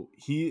Roberto,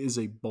 he is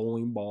a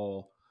bowling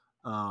ball.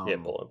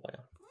 Bowling ball.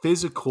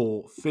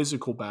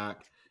 Physical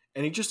back.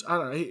 And he just, I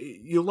don't know,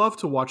 you love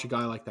to watch a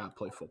guy like that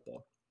play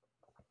football.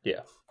 Yeah.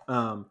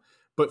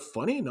 But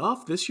funny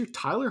enough, this year,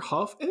 Tyler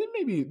Huff, and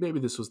maybe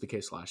this was the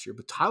case last year,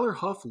 but Tyler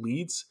Huff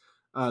leads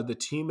the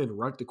team in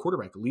the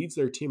quarterback leads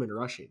their team in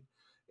rushing.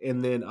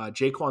 And then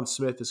Jaquan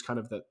Smith is kind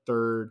of that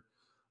third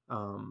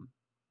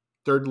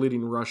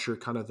leading rusher,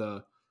 kind of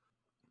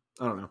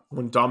I don't know,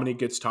 when Dominic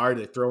gets tired,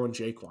 they throw in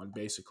Jaquan,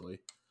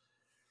 basically.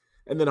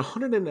 And then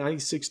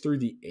 196 through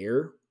the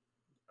air.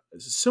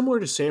 Similar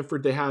to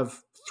Samford, they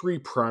have 3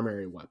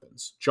 primary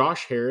weapons.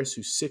 Josh Harris,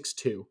 who's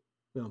 6'2",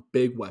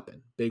 big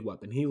weapon.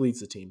 He leads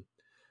the team.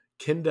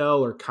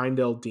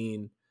 Kindell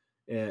Dean,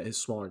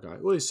 his smaller guy.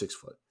 Well, he's 6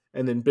 foot.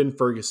 And then Ben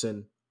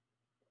Ferguson,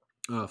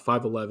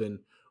 5'11",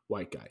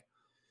 white guy.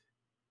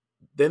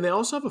 Then they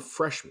also have a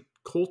freshman,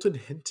 Colton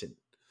Hinton,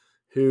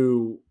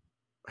 who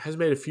has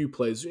made a few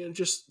plays.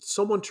 Just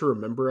someone to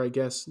remember, I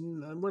guess.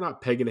 We're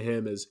not pegging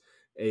him as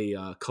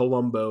a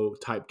Colombo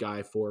type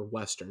guy for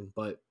Western,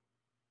 but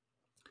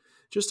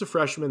just a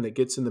freshman that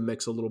gets in the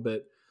mix a little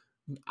bit.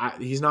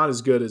 He's not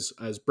as good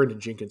as Brendan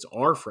Jenkins,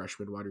 our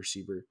freshman wide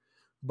receiver,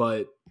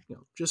 but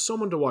just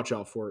someone to watch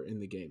out for in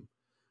the game.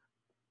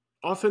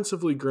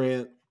 Offensively,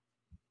 Grant,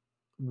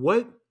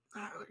 what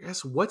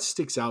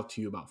sticks out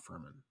to you about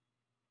Furman?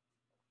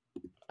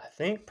 I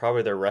think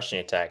probably their rushing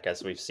attack,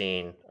 as we've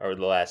seen over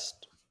the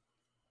last.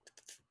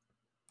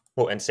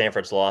 Well, and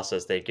Samford's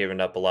losses, they've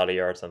given up a lot of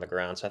yards on the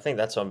ground. So I think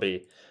that's what I'll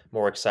be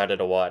more excited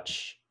to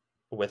watch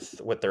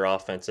with their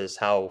offenses,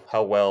 how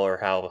well or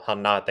how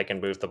not they can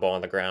move the ball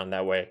on the ground.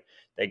 That way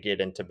they get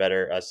into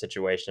better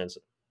situations,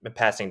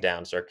 passing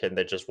downs, or can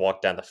they just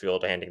walk down the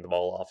field handing the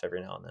ball off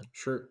every now and then?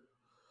 Sure.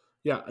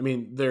 Yeah, I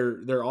mean,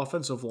 their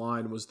offensive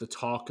line was the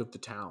talk of the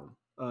town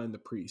in the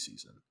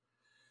preseason.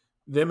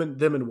 Them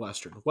and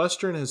Western.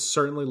 Western has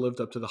certainly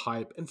lived up to the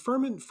hype, and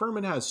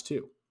Furman has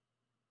too.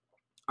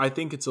 I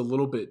think it's a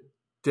little bit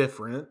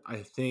different. I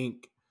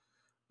think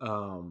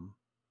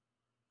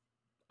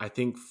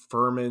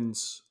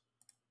Furman's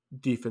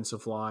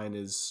offensive line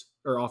is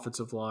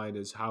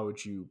how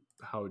would you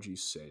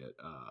say it?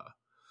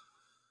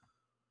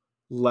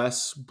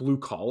 Less blue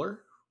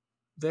collar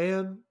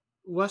than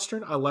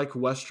Western. I like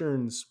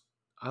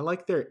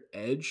their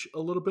edge a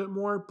little bit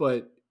more,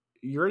 but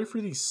you ready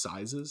for these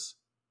sizes?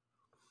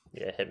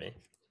 Yeah, hit me.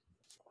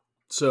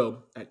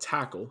 So at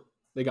tackle,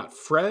 they got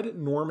Fred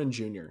Norman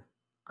Jr.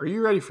 Are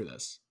you ready for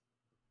this?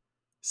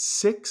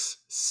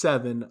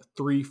 6'7",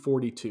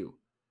 342.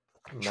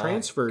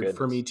 Transferred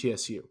from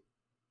ETSU.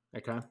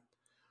 Okay.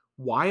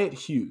 Wyatt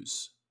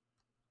Hughes,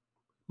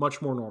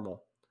 much more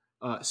normal.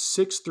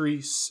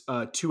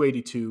 6'3",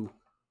 282,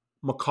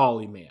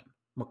 Macaulay, man.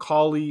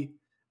 Macaulay,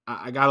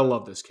 I got to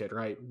love this kid,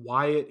 right?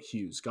 Wyatt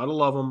Hughes, got to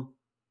love him,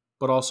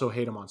 but also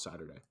hate him on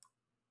Saturday.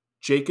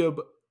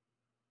 Jacob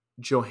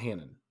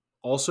Johannan,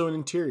 also an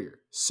interior,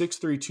 6'3",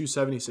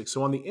 276.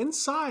 So on the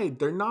inside,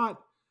 they're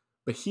not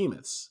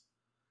behemoths.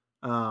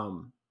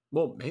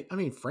 Well, I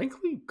mean,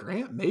 frankly,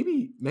 Grant,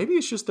 maybe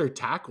it's just their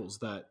tackles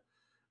that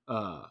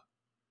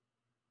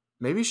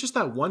maybe it's just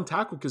that one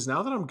tackle, because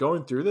now that I'm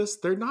going through this,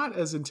 they're not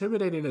as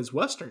intimidating as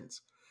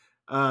Westerns.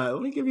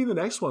 Let me give you the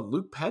next one.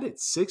 Luke Pettit,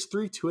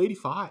 6'3",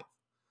 285.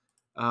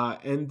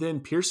 And then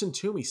Pearson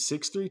Toomey,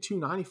 6'3",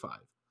 295.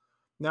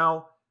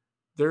 Now,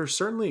 they're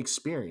certainly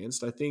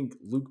experienced. I think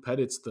Luke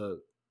Pettit's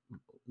the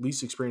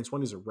least experienced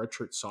one. He's a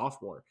redshirt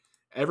sophomore.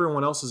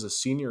 Everyone else is a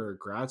senior or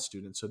grad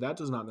student, so that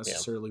does not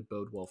necessarily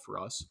bode well for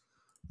us.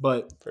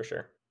 But for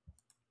sure,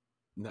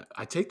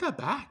 I take that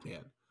back,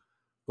 man.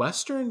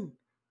 Western's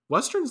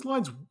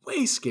line's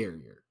way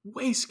scarier.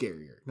 Way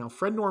scarier. Now,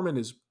 Fred Norman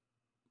is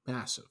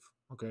massive.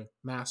 Okay?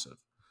 Massive.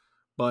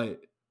 But,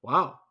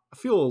 wow. I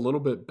feel a little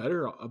bit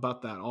better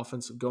about that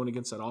offensive, going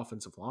against that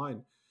offensive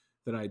line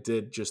than I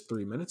did just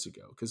 3 minutes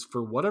ago. Because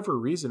for whatever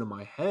reason in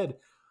my head,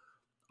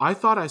 I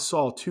thought I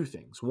saw two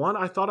things. One,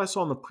 I thought I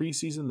saw in the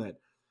preseason that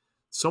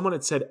someone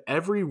had said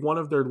every one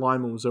of their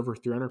linemen was over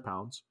 300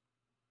 pounds,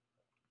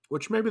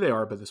 which maybe they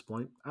are by this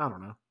point. I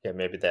don't know. Yeah,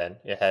 maybe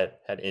that it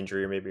had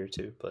injury or maybe or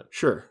two, but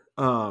sure.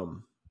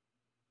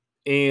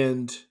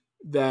 And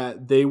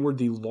that they were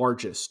the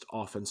largest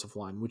offensive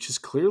line, which is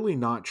clearly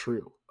not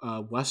true.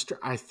 Western,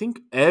 I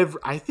think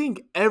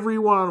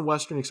everyone on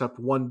Western except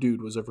one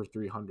dude was over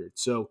 300.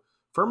 So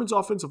Furman's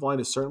offensive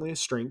line is certainly a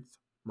strength,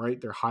 right?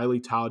 They're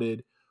highly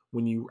touted.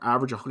 When you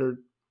average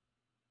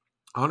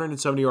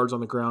 170 yards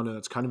on the ground, and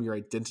that's kind of your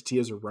identity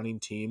as a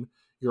running team,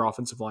 your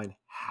offensive line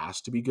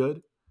has to be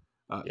good.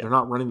 They're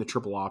not running the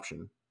triple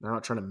option. They're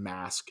not trying to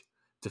mask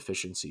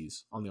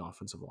deficiencies on the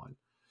offensive line.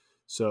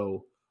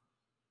 So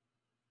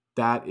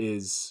that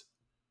is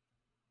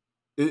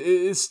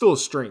it's still a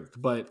strength,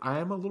 but I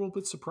am a little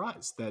bit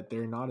surprised that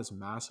they're not as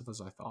massive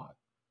as I thought.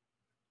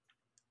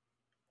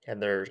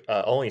 And they're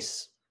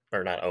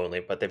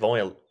but they've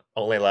only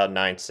allowed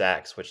 9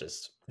 sacks, which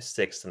is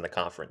 6th in the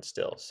conference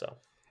still. So,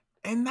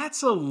 and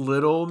that's a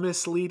little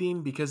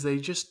misleading because they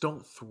just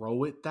don't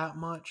throw it that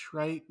much,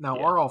 right? Now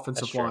our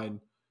offensive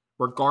line,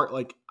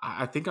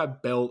 I think I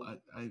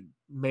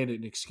made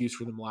an excuse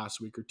for them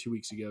last week or 2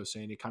 weeks ago,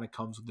 saying it kind of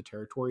comes with the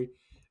territory.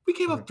 We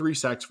gave up 3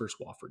 sacks versus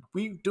Wofford.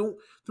 We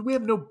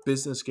have no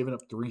business giving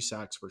up 3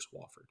 sacks versus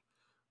Wofford.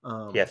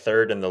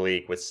 Third in the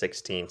league with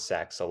 16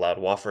 sacks allowed.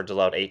 Wofford's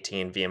allowed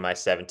 18, VMI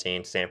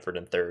 17, Samford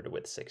in third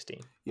with 16.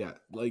 Yeah,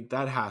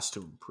 that has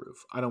to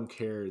improve. I don't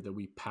care that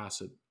we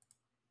pass it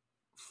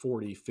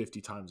 40,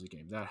 50 times a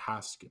game. That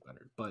has to get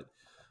better. But,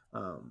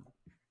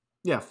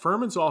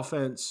 Furman's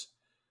offense,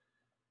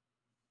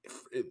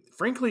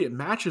 frankly, it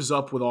matches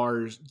up with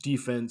our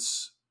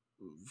defense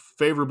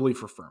favorably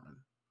for Furman.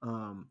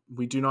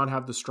 We do not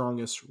have the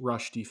strongest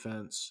rush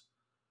defense.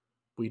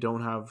 We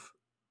probably have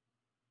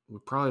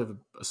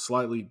a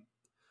slightly,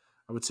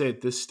 I would say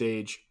at this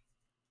stage,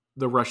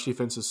 the rush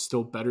defense is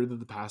still better than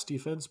the pass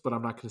defense, but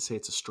I'm not going to say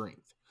it's a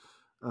strength.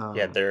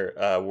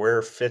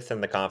 We're 5th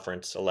in the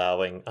conference,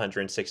 allowing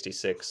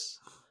 166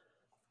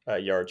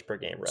 yards per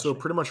game rushing. So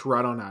pretty much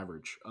right on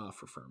average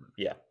for Furman.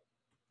 Yeah.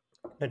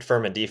 And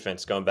Furman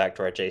defense, going back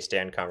to our Jay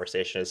Stan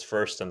conversation, is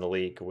 1st in the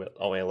league with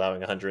only allowing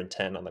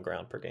 110 on the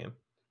ground per game.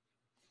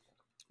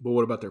 But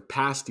what about their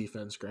pass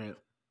defense, Grant?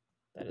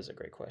 That is a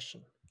great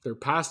question. Their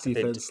pass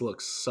defense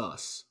looks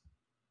sus.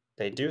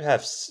 They do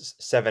have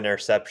 7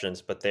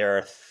 interceptions, but they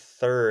are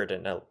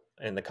 3rd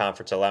in the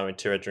conference, allowing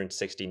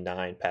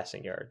 269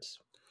 passing yards.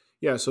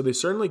 Yeah, so they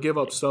certainly give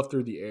up stuff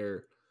through the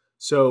air.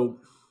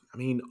 So, I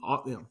mean,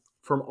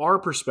 from our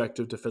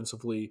perspective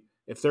defensively,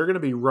 if they're going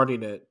to be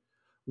running it,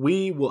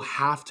 we will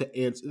have to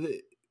answer.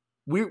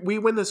 We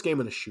win this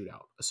game in a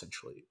shootout,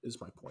 essentially,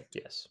 is my point.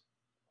 Yes.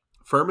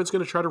 Furman's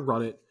going to try to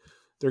run it.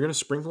 They're going to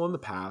sprinkle in the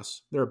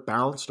pass. They're a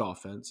balanced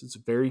offense. It's a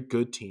very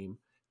good team.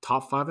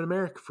 Top 5 in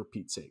America, for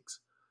Pete's sakes.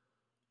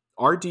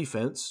 Our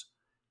defense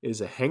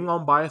is a hang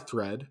on by a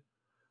thread.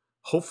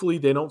 Hopefully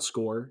they don't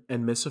score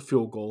and miss a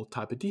field goal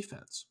type of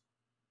defense.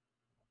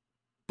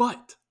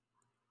 But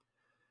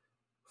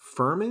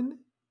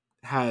Furman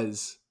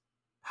has...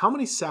 How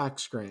many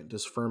sacks, Grant,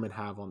 does Furman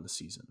have on the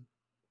season?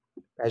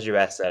 As you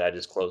asked that, I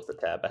just closed the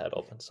tab I had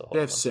open. So they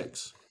have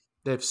 6.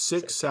 They have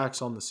 6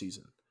 sacks on the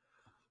season.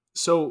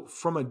 So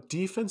from a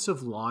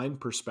defensive line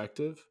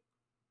perspective,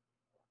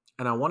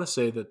 and I want to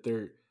say that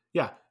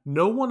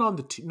no one on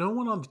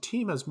the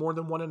team has more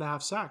than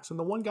 1.5 sacks, and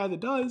the one guy that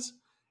does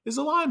is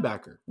a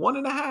linebacker,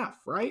 1.5,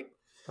 right?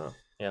 Oh,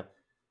 yeah.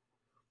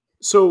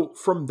 So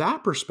from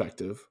that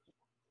perspective,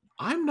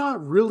 I'm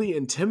not really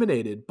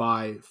intimidated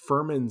by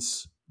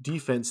Furman's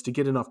defense to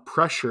get enough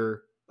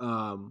pressure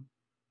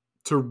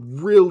to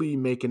really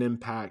make an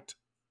impact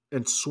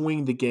and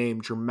swing the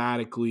game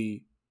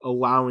dramatically,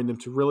 allowing them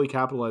to really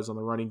capitalize on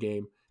the running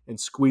game and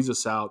squeeze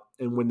us out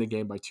and win the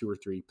game by 2 or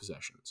 3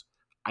 possessions.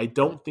 I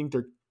don't think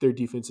their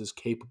defense is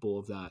capable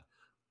of that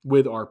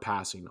with our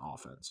passing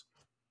offense.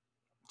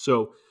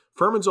 So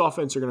Furman's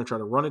offense are going to try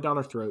to run it down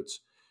our throats,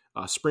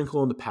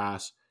 sprinkle in the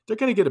pass. They're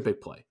going to get a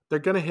big play. They're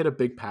going to hit a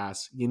big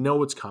pass. You know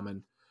what's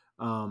coming.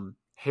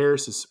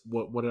 Harris is,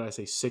 what did I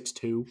say,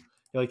 6'2"?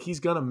 Like, he's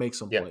going to make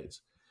some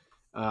plays.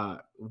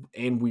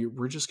 And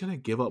we're just going to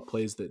give up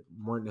plays that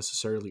weren't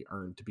necessarily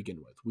earned to begin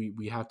with.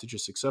 We have to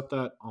just accept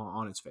that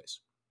on its face.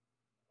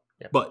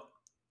 Yeah. But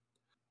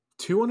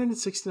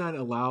 269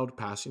 allowed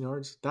passing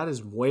yards, that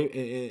is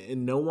way,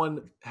 and no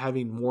one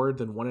having more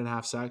than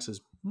 1.5 sacks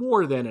is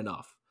more than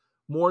enough.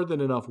 More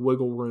than enough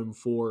wiggle room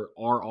for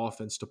our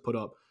offense to put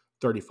up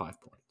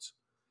 35 points.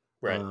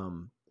 Right.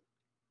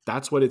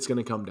 That's what it's going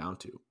to come down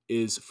to.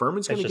 Is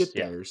Furman's going to get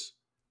theirs.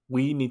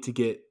 We need to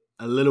get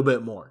a little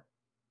bit more.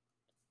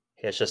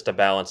 It's just a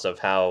balance of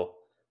how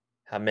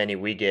many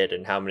we get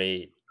and how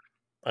many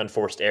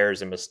unforced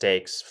errors and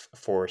mistakes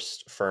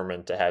forced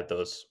Furman to have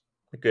those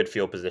good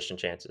field position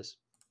chances.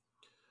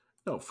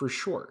 No, for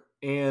sure.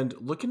 And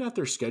looking at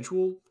their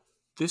schedule,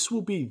 this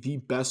will be the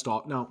best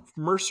off. Now,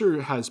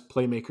 Mercer has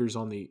playmakers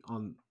on the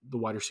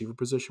wide receiver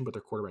position, but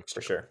their quarterback's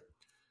for sure.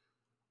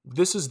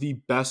 This is the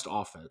best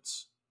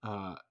offense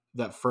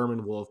that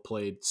Furman will have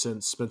played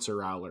since Spencer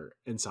Rattler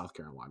in South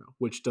Carolina,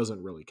 which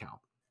doesn't really count.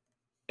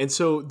 And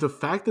so the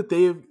fact that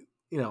they have,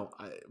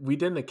 we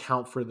didn't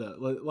account for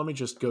let me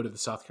just go to the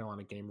South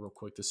Carolina game real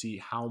quick to see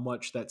how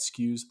much that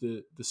skews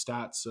the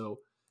stats. So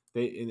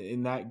they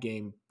in that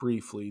game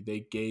briefly,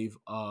 they gave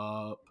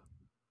up.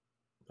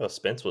 Well,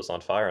 Spence was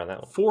on fire on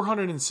that one.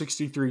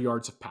 463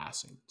 yards of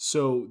passing.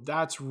 So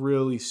that's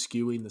really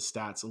skewing the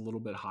stats a little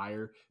bit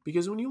higher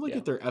because when you look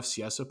at their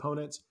FCS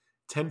opponents,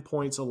 10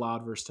 points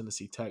allowed versus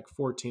Tennessee Tech,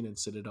 14 in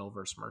Citadel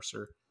versus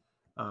Mercer.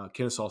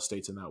 Kennesaw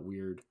State's in that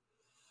weird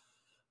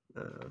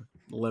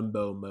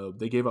limbo mode.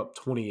 They gave up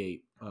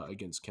 28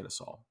 against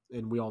Kennesaw.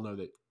 And we all know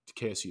that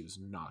KSU is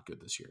not good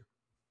this year.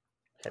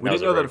 And we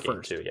didn't know that at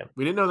first. Too, yeah.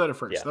 We didn't know that at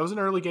first. Yeah. That was an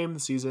early game of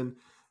the season.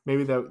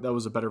 Maybe that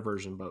was a better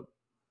version, but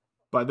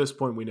by this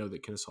point, we know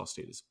that Kennesaw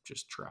State is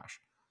just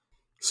trash.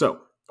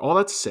 So, all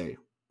that to say,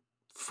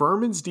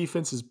 Furman's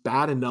defense is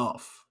bad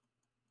enough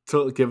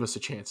to give us a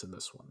chance in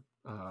this one.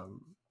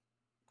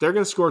 They're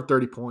going to score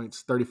 30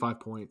 points, 35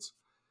 points.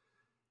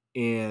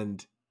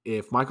 And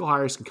if Michael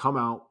Harris can come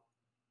out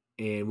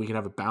and we can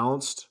have a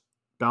balanced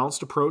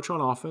approach on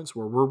offense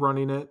where we're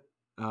running it,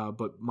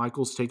 but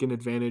Michael's taking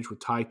advantage with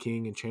Ty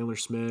King and Chandler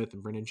Smith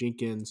and Brendan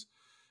Jenkins.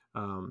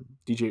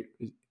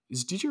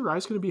 Is DJ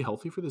Rice going to be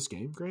healthy for this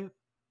game, Grant?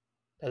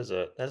 That's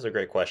a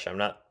great question. I'm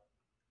not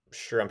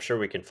sure. I'm sure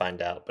we can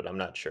find out, but I'm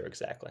not sure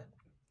exactly.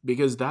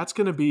 Because that's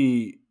going to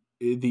be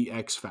the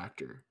X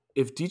factor.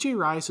 If DJ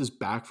Rice is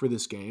back for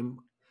this game,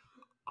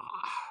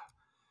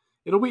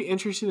 it'll be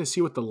interesting to see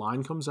what the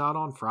line comes out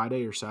on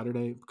Friday or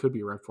Saturday. Could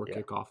be right before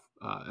kickoff.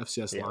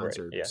 FCS lines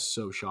are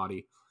so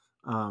shoddy.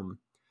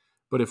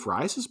 But if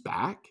Rice is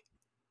back,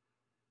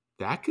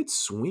 that could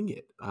swing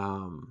it.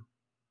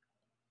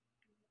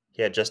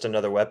 Just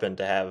another weapon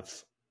to have.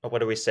 What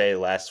did we say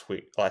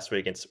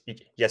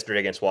yesterday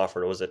against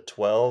Wofford? Was it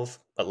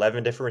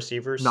 11 different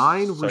receivers?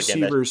 9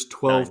 receivers,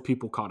 12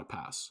 people caught a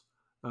pass.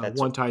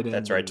 One tight end.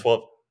 That's right,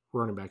 12.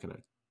 Running back in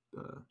it.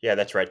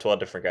 That's right, 12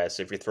 different guys.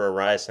 So if you throw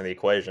Rice in the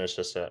equation, it's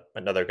just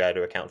another guy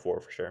to account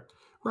for sure.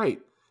 Right.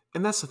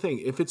 And that's the thing.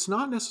 If it's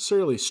not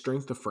necessarily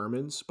strength of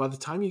Furman's, by the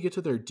time you get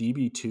to their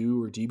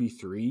DB2 or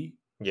DB3,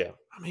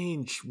 I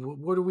mean,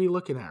 what are we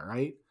looking at,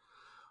 right?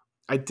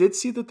 I did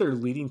see that their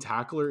leading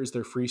tackler is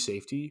their free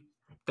safety.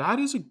 That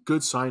is a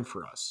good sign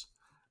for us.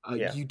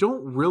 You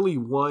don't really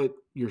want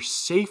your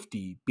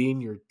safety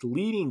being your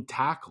leading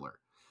tackler.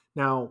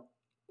 Now,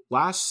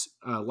 last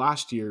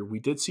year, we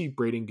did see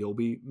Braden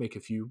Gilby make a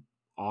few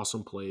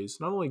awesome plays,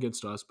 not only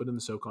against us, but in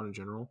the SoCon in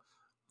general.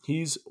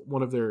 He's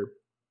one of their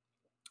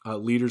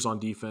leaders on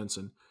defense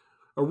and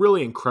a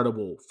really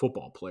incredible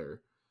football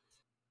player.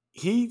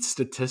 He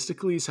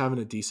statistically is having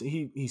a decent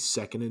 – he's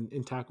second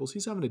in tackles.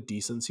 He's having a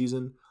decent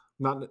season,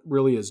 not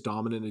really as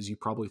dominant as you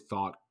probably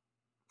thought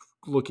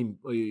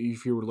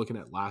if you were looking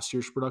at last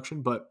year's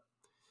production, but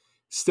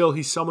still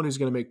he's someone who's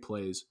going to make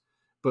plays.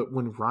 But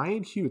when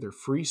Ryan Hugh, their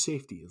free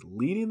safety, is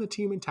leading the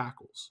team in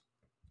tackles,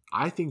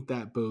 I think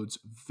that bodes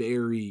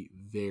very,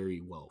 very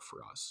well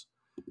for us.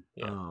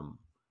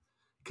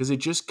 Because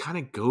it just kind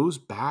of goes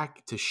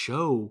back to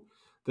show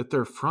that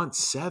their front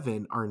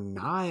seven are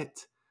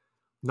not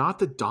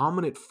the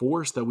dominant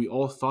force that we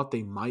all thought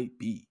they might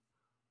be.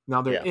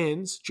 Now their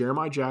ends,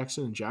 Jeremiah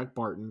Jackson and Jack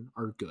Barton,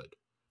 are good.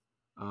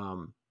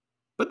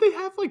 But they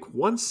have like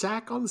 1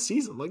 sack on the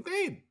season. Like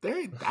they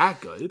ain't that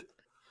good.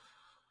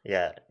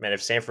 Yeah, man, if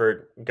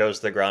Samford goes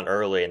to the ground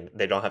early and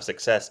they don't have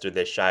success, do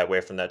they shy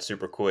away from that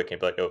super quick and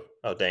be like,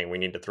 oh dang, we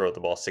need to throw the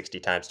ball 60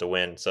 times to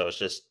win. So it's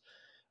just,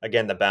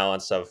 again, the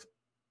balance of,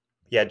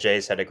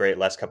 Jay's had a great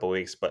last couple of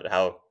weeks, but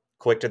how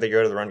quick do they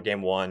go to the run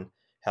game 1?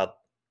 How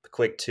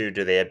quick 2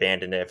 do they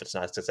abandon it if it's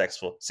not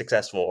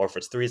successful? Or if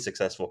it's 3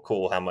 successful,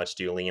 cool. How much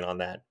do you lean on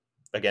that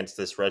against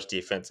this rush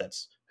defense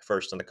that's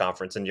first in the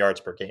conference in yards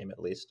per game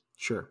at least?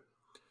 Sure.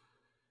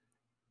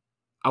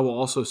 I will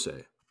also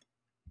say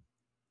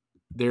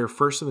they're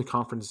first in the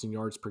conference in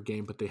yards per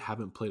game, but they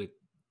haven't played a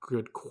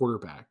good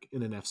quarterback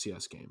in an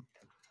FCS game.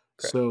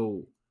 Correct.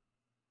 So,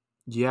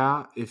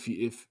 yeah,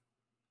 if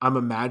I'm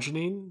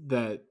imagining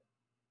that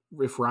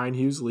if Ryan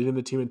Hughes leading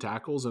the team in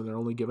tackles and they're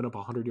only giving up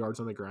 100 yards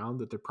on the ground,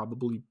 that they're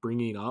probably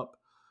bringing up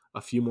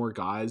a few more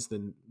guys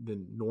than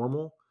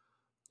normal,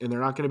 and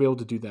they're not going to be able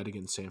to do that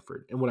against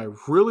Samford. And what I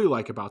really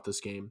like about this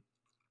game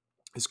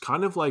is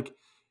kind of like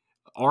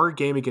our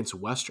game against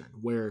Western,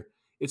 where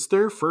it's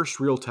their first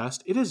real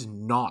test. It is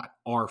not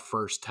our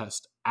first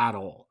test at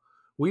all.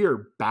 We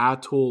are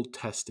battle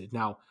tested.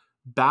 Now,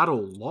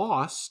 battle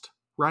lost,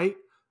 right?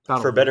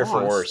 Battle For better lost,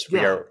 for worse,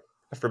 yeah.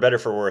 For better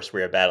for worse,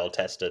 we are battle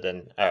tested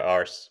in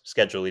our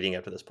schedule leading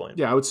up to this point.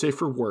 Yeah, I would say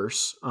for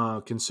worse,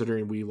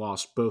 considering we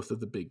lost both of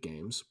the big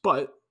games.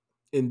 But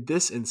in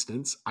this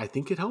instance, I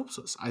think it helps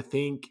us. I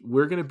think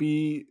we're going to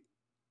be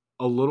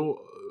a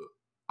little.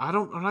 I'm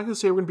not going to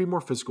say we're going to be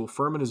more physical.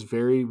 Furman is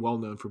very well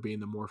known for being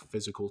the more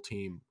physical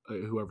team,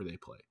 whoever they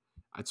play.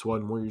 That's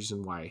one more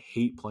reason why I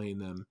hate playing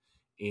them,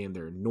 and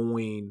they're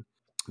annoying.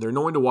 They're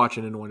annoying to watch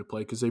and annoying to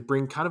play because they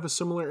bring kind of a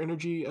similar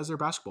energy as their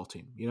basketball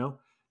team. You know,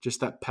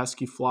 just that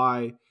pesky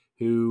fly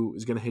who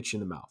is going to hit you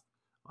in the mouth.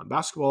 On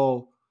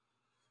basketball,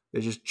 they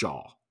just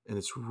jaw, and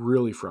it's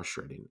really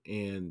frustrating.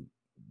 And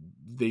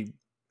they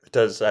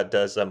does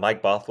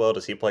Mike Bothwell,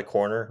 does he play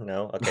corner?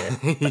 No,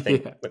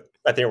 okay.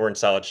 I think we're in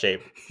solid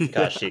shape.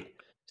 Gosh, he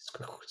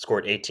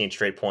scored 18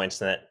 straight points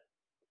in that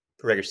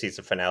regular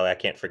season finale. I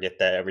can't forget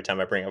that every time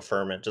I bring up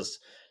Furman. Just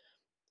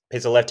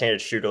he's a left-handed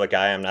shooter like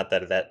I am. Not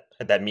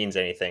that means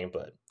anything,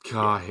 but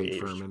God, I hate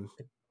Furman.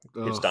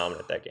 He was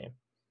dominant that game.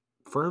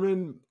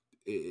 Furman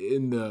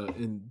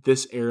in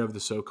this era of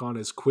the SoCon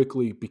is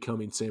quickly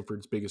becoming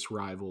Samford's biggest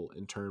rival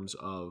in terms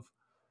of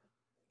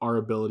our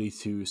ability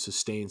to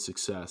sustain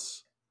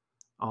success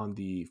on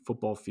the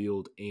football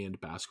field and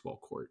basketball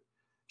court.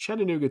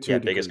 Chattanooga to a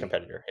degree, biggest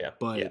competitor,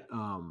 but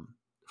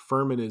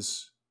Furman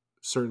is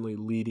certainly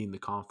leading the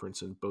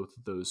conference in both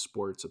of those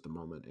sports at the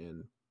moment,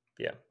 and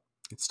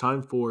it's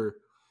time for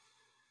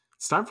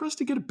us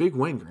to get a big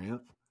win,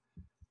 Grant.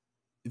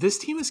 This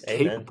team is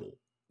capable. Amen.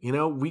 You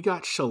know, we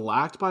got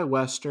shellacked by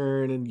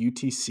Western and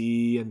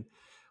UTC, and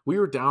we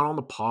were down on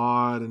the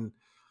pod, and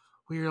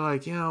we were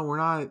like,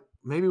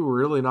 maybe we're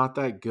really not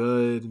that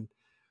good. And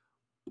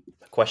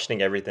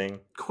questioning everything.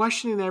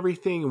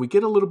 And we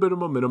get a little bit of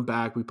momentum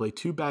back. We play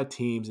two bad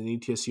teams in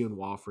ETSU and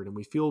Wofford, and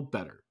we feel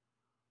better.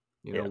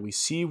 You know, we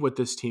see what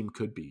this team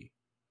could be.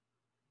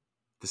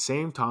 At the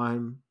same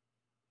time,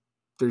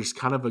 there's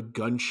kind of a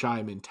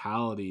gun-shy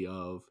mentality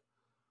of,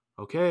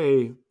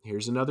 okay,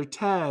 here's another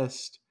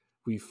test.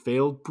 We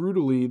failed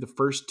brutally the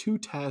first two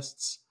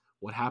tests.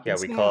 What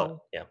happens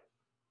now?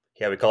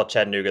 We call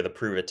Chattanooga the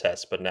prove-it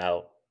test, but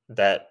now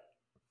that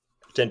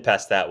didn't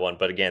pass that one.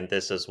 But again,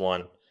 this is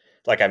one,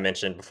 like I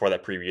mentioned before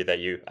that preview, that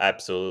you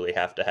absolutely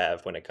have to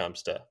have when it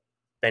comes to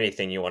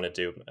anything you want to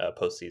do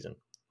postseason.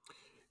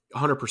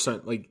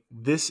 100%. Like,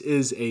 this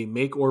is a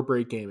make or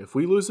break game. If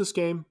we lose this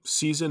game,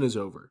 season is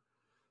over.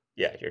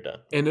 Yeah, you're done.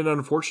 And an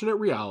unfortunate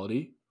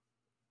reality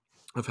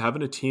of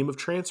having a team of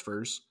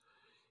transfers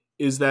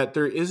is that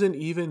there isn't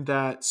even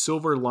that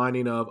silver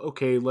lining of,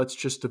 okay, let's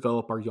just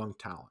develop our young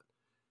talent.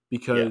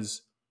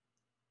 Because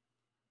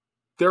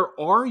there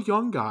are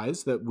young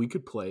guys that we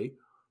could play,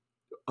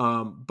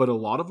 but a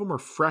lot of them are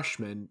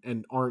freshmen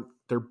and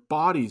their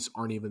bodies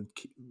aren't even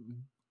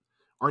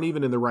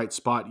in the right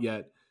spot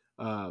yet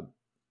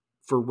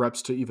for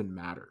reps to even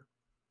matter.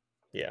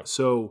 Yeah.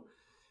 So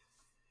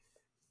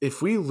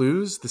if we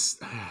lose this,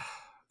 the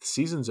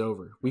season's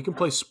over. We can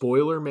play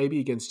spoiler maybe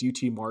against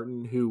UT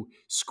Martin, who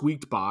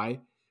squeaked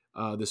by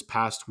this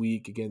past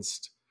week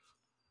against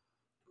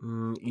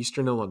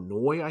Eastern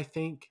Illinois, I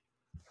think.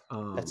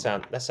 That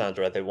sounds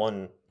right. They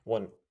won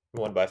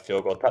by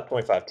field goal, top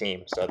 25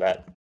 team. So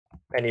that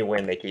any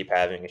win they keep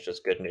having is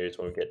just good news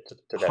when we get to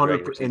that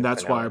regular season. And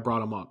that's why I brought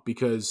them up,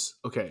 because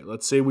okay,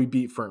 let's say we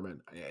beat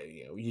Furman.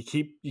 You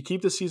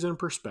keep the season in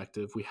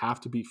perspective. We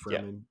have to beat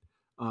Furman.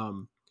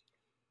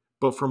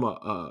 But from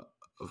a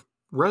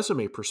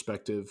resume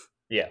perspective,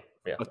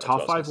 a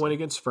top 5 win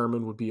against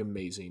Furman would be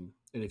amazing.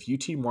 And if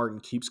UT Martin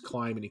keeps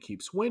climbing and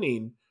keeps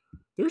winning,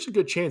 there's a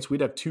good chance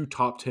we'd have 2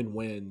 top 10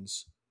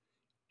 wins,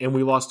 and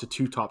we lost to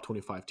 2 top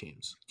 25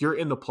 teams. You're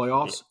in the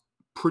playoffs,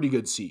 pretty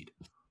good seed.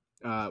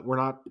 We're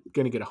not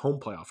going to get a home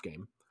playoff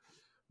game,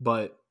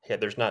 but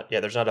there's not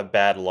a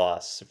bad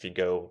loss if you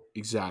go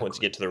exactly once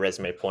you get to the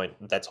resume point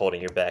that's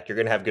holding you back. You're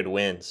going to have good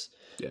wins.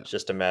 Yeah. It's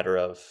just a matter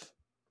of,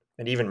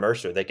 and even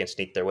Mercer, they can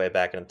sneak their way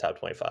back in the top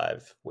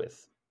 25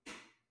 with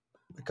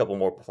a couple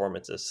more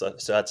performances. So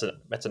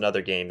that's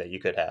another game that you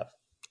could have.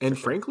 And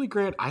frankly,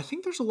 Grant, I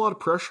think there's a lot of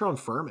pressure on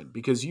Furman,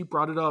 because you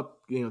brought it up,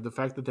 the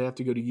fact that they have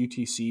to go to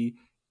UTC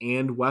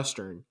and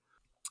Western.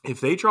 If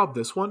they drop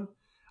this one,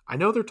 I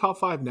know they're top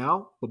 5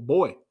 now, but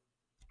boy,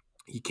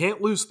 you can't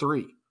lose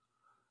 3.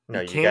 No,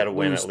 you got to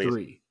win at least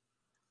 3.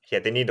 Yeah,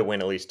 they need to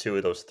win at least 2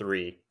 of those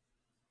 3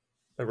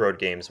 the road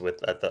games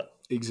with at the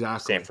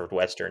Exactly. Samford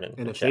Western And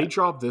and if they chat.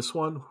 drop this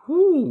one,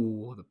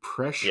 whoo, the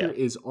pressure Yeah.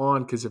 is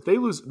on. Because if they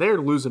lose, they're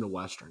losing to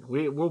Western.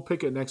 We'll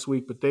pick it next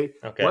week. But Okay.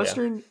 Yeah.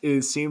 Western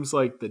seems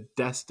like the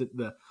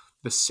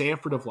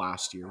Samford of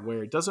last year,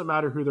 where it doesn't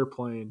matter who they're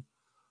playing,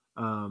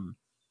 they're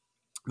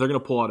going to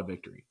pull out a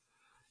victory.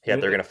 Yeah.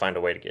 They're gonna find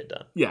a way to get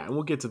done. Yeah, and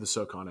we'll get to the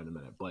SoCon in a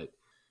minute. But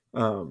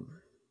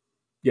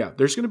yeah,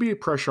 there's going to be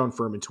pressure on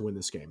Furman to win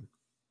this game,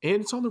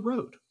 and it's on the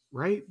road,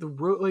 right? The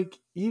road, like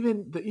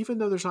even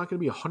though there's not going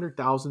to be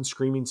 100,000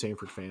 screaming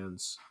Samford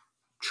fans, Yeah.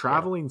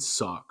 traveling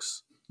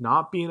sucks.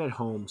 Not being at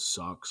home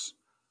sucks.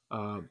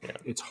 Yeah.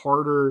 It's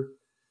harder.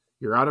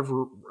 You're out of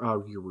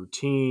your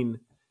routine,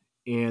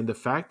 and the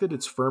fact that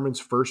it's Furman's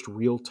first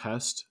real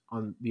test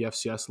on the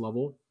FCS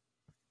level,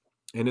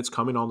 and it's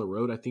coming on the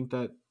road, I think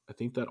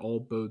that all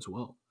bodes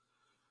well.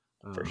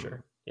 For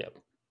sure. Yep.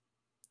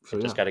 So It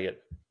yeah. just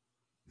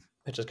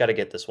got to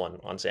get this one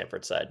on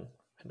Samford's side.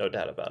 No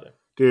doubt about it.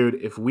 Dude,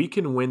 if we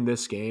can win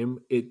this game,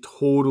 it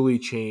totally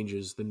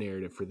changes the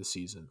narrative for the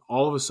season.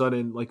 All of a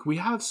sudden, like we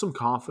have some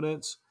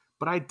confidence,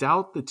 but I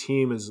doubt the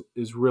team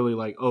is really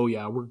like, oh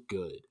yeah, we're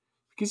good.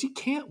 Because you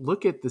can't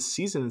look at the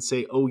season and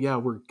say, oh yeah,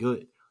 we're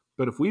good.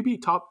 But if we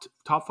beat top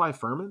 5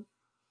 Furman,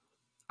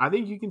 I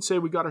think you can say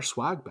we got our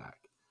swag back.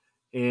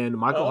 And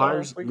Michael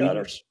Hires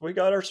leading. We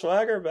got our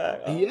swagger back.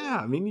 Oh. Yeah,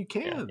 I mean you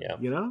Yeah, can, yeah.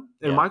 you know.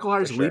 And Yeah, Michael for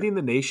Hires sure. leading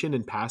the nation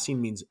in passing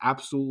means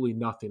absolutely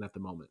nothing at the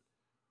moment.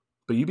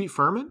 But you beat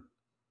Furman.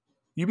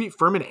 You beat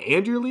Furman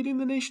and you're leading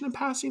the nation in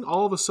passing.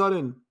 All of a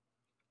sudden,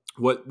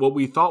 what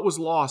we thought was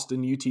lost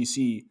in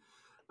UTC,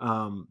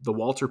 the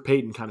Walter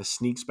Payton kind of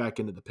sneaks back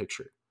into the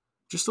picture,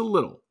 just a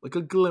little, like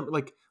a glimmer,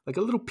 like a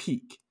little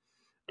peek.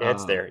 Yeah,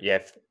 it's there. Yeah,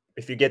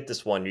 if you get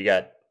this one, you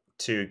got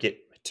to get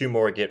two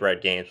more get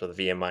right games with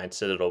VMI and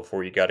Citadel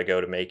before you got to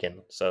go to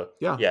Macon. So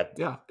Yeah,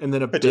 yeah, and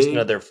then but just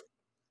another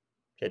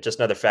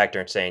factor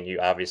in saying you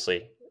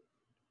obviously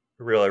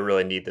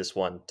really need this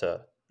one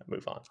to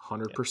move on.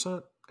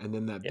 100%. And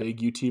then that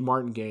big UT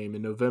Martin game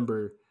in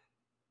November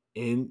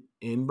in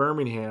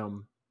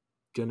Birmingham,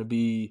 gonna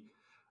be,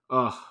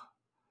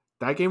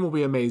 that game will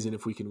be amazing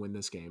if we can win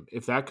this game.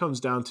 If that comes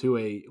down to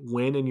a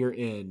win and you're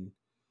in,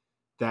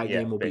 that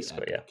game will be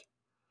epic.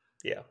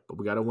 Yeah. But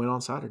we got to win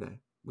on Saturday.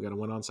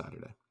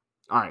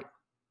 All right.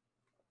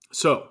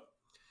 So,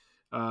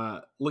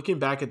 looking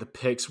back at the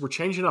picks, we're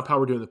changing up how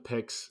we're doing the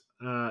picks.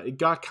 It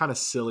got kind of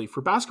silly.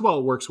 For basketball,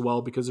 it works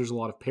well because there's a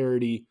lot of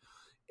parity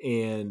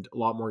and a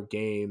lot more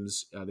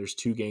games. There's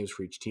 2 games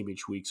for each team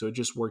each week, so it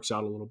just works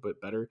out a little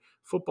bit better.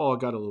 Football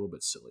got a little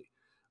bit silly.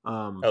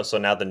 So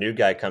now the new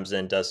guy comes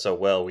in, does so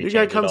well. New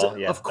guy comes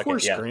in, of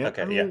course, Grant.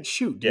 I mean,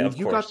 shoot, dude,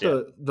 you got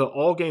the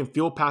all-game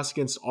field pass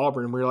against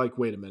Auburn, and we're like,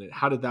 wait a minute,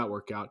 how did that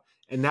work out?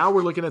 And now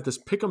we're looking at this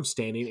pick'em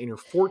standing, and you're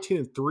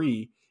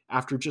 14-3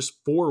 after just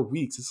 4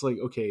 weeks. It's like,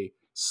 okay,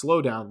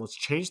 slow down. Let's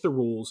change the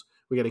rules.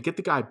 We got to get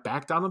the guy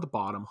back down to the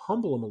bottom,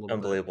 humble him a little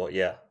Unbelievable, bit.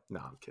 yeah. No,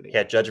 I'm kidding.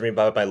 Yeah, judge me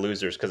by my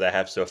losers because I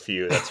have so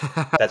few.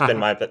 That's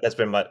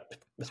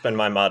been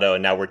my motto,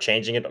 and now we're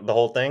changing it. The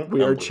whole thing.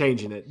 We are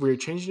changing it. We're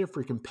changing it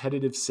for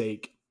competitive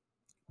sake.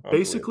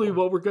 Basically,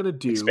 what we're going to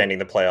do, expanding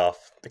the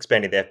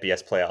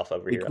FBS playoff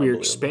over here. We're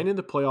expanding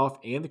the playoff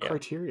and the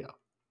criteria,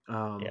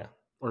 yeah,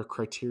 or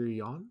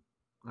criterion,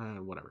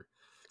 whatever.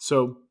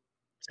 So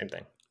same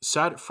thing.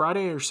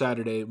 Friday or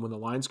Saturday when the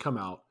lines come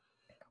out,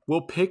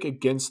 we'll pick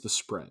against the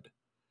spread,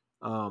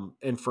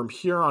 and from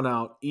here on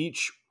out,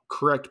 each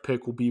correct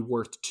pick will be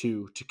worth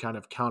 2 to kind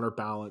of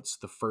counterbalance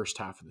the first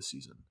half of the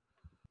season.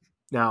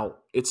 Now,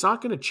 it's not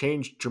going to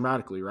change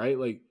dramatically, right?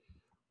 Like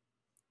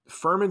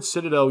Furman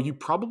Citadel, you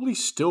probably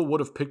still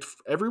would have picked.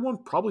 Everyone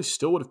probably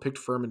still would have picked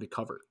Furman to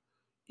cover,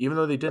 even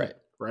though they didn't,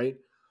 right?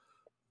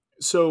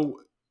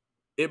 So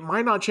it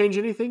might not change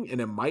anything,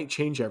 and it might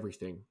change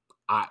everything.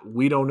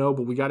 We don't know,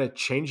 but we got to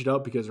change it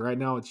up because right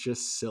now it's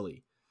just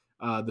silly.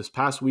 This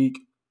past week,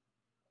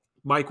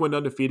 Mike went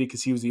undefeated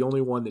because he was the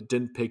only one that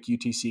didn't pick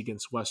UTC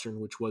against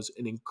Western, which was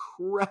an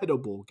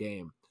incredible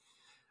game.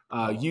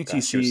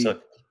 UTC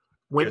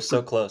went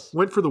so close.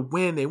 Went for the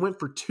win. They went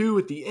for 2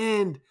 at the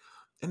end,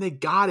 and they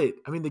got it.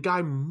 I mean, the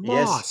guy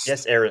mossed.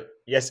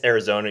 Yes,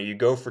 Arizona. You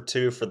go for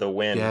 2 for the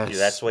win. Yes,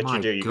 that's what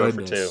you do. You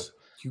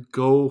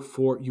go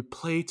for 2. You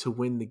play to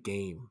win the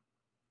game.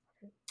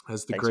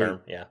 As the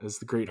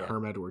great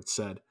Herm Edwards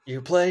said.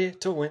 You play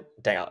to win.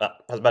 Dang, I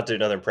was about to do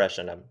another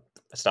impression. I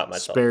stopped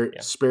myself.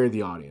 Spare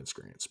the audience,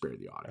 Grant. Spare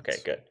the audience. Okay,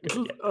 good.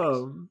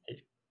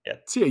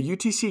 So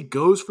UTC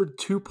goes for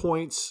 2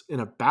 points in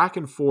a back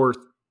and forth,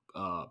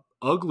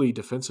 ugly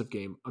defensive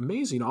game,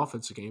 amazing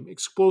offensive game,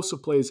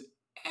 explosive plays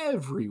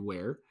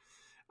everywhere.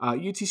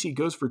 UTC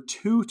goes for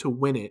 2 to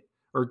win it,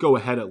 or go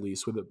ahead at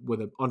least with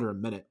under a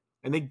minute,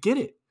 and they get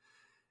it.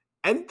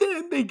 And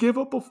then they give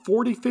up a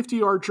 40,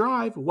 50-yard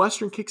drive.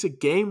 Western kicks a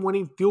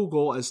game-winning field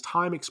goal as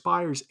time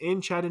expires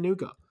in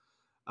Chattanooga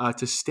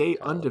to stay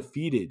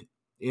undefeated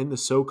in the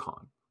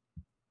SoCon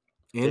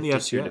and the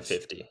FCS.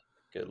 52-50.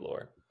 Good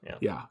Lord.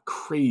 Yeah,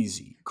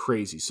 crazy.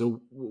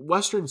 So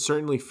Western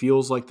certainly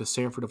feels like the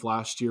Samford of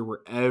last year where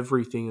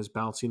everything is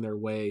bouncing their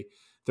way.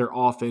 Their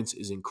offense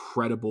is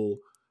incredible.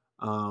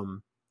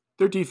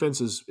 Their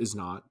defense is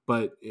not,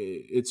 but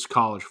it's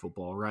college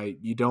football, right?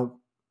 You don't,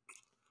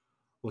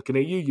 looking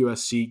at you,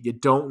 USC, you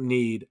don't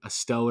need a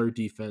stellar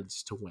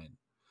defense to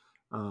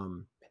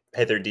win.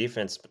 Hey, their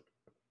defense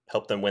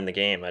helped them win the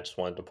game. I just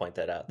wanted to point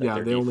that out, that Yeah,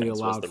 their they only defense was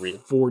allowed the reason.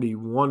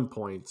 41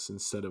 points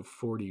instead of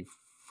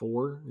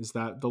 44. Is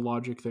that the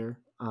logic there?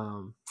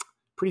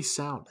 Pretty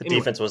sound. The Anyway,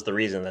 defense was the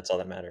reason. That's all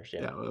that matters.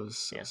 Yeah. yeah, it was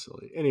so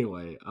silly.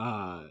 Anyway,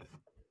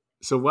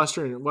 so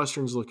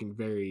Western's looking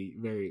very,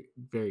 very,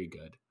 very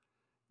good.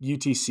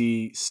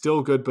 UTC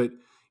still good, but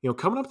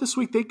coming up this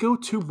week they go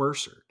to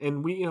Mercer,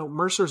 and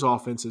Mercer's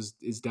offense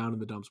is down in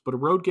the dumps. But a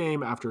road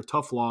game after a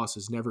tough loss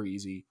is never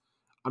easy.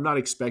 I'm not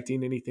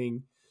expecting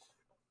anything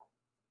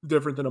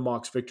different than a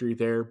Mocs victory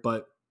there,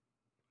 but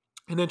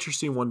an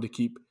interesting one to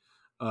keep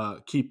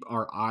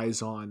our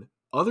eyes on.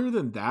 Other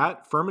than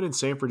that, Furman and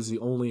Samford is the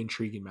only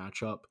intriguing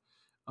matchup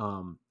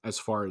as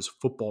far as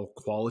football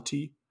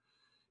quality.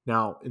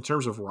 Now, in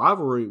terms of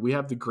rivalry, we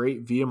have the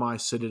great VMI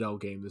Citadel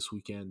game this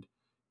weekend.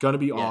 Going to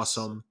be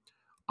awesome.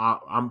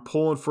 I'm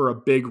pulling for a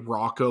big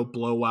Rocco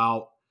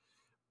blowout,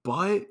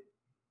 but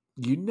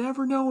you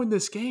never know in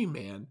this game,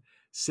 man.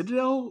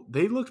 Citadel,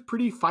 they looked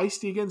pretty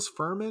feisty against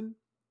Furman.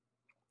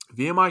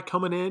 VMI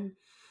coming in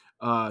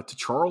to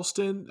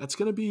Charleston. It's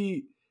going to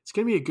be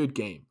a good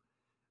game.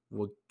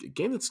 Well, a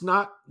game it's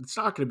not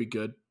going to be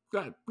good,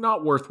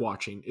 not worth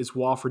watching is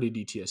Wofford at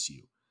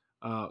ETSU.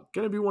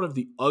 Going to be one of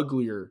the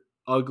uglier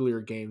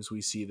games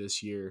we see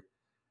this year,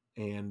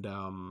 and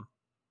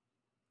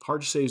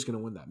hard to say who's going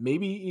to win that.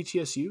 Maybe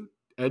ETSU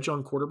edge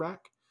on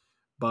quarterback,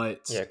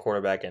 but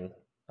quarterback and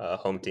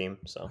home team.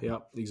 So yeah,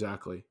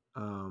 exactly.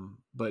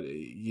 But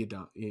you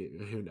don't.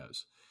 Who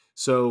knows?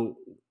 So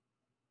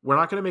we're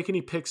not going to make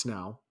any picks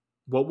now.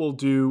 What we'll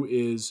do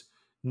is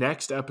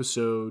next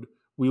episode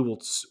we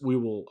will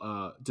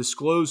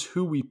disclose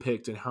who we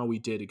picked and how we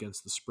did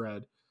against the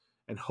spread,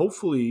 and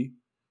hopefully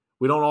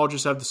we don't all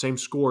just have the same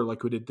score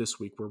like we did this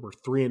week, where we're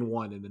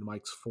 3-1 and then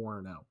Mike's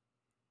 4-0.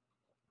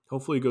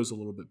 Hopefully it goes a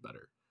little bit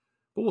better,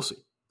 but we'll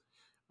see.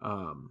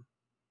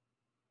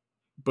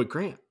 But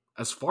Grant,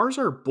 as far as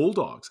our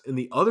Bulldogs and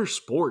the other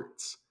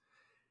sports,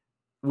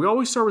 we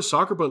always start with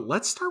soccer, but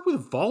let's start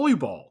with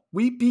volleyball.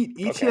 We beat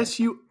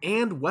ETSU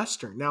and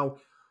Western. Now,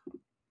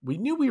 we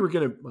knew we were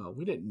going to, well,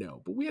 we didn't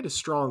know, but we had a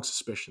strong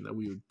suspicion that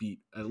we would beat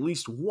at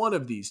least one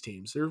of these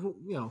teams. They're,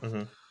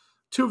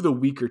 two of the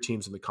weaker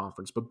teams in the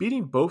conference, but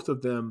beating both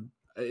of them,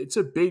 it's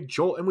a big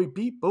jolt. And we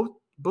beat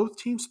both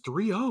teams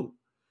 3-0.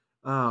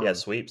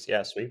 Sweeps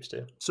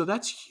too. So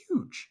that's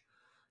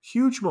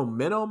huge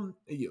momentum.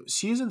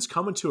 Season's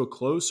coming to a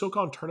close.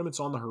 SoCon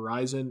tournament's on the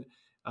horizon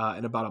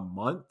in about a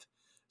month.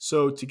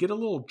 So to get a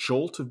little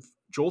jolt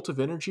of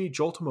energy,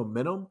 jolt of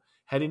momentum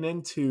heading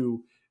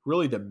into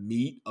really the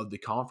meat of the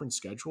conference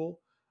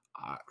schedule,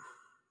 I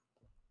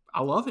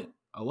love it.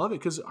 I love it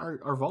because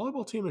our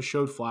volleyball team has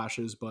showed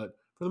flashes, but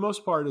for the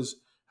most part has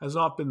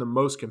not been the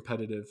most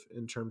competitive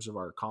in terms of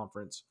our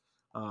conference.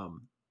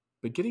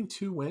 But getting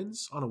 2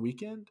 wins on a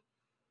weekend,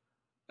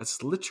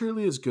 that's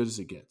literally as good as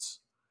it gets.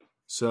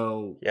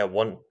 So yeah,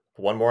 one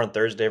more on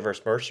Thursday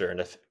versus Mercer, and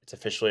it's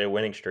officially a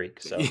winning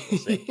streak. So we'll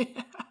see.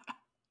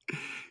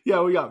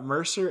 Yeah, we got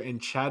Mercer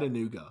and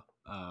Chattanooga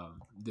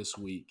this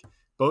week,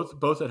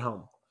 both at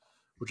home,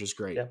 which is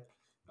great. Yeah.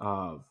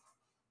 So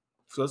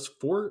that's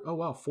 4. Oh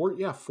wow,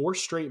 4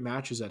 straight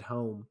matches at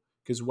home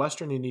because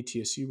Western and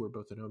ETSU were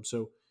both at home.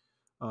 So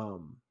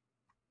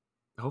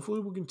hopefully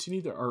we'll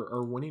continue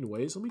our winning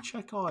ways. Let me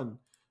check on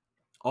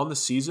the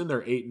season.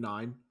 They're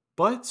 8-9,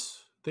 but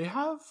they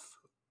have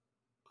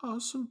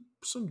some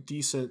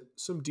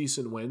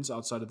decent wins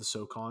outside of the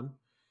SoCon.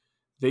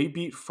 They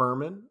beat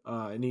Furman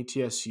and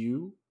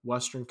ETSU,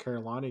 Western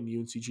Carolina, and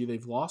UNCG.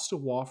 They've lost to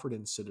Wofford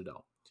and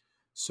Citadel.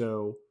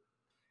 So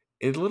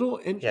a little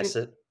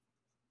interesting.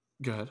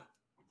 Go ahead.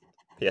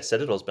 Yeah,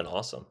 Citadel's been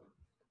awesome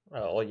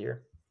all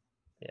year.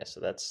 Yeah,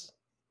 so that's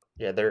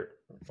they're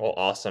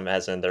awesome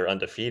as in they're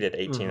undefeated,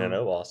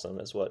 18-0 awesome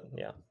is what.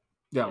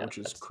 Yeah, which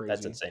is crazy.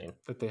 That's insane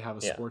that they have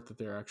a sport that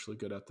they're actually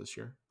good at this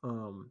year.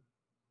 So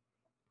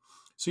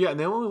yeah, and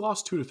they only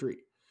lost 2-3.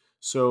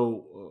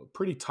 So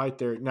pretty tight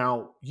there.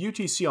 Now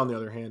UTC on the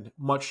other hand,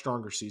 much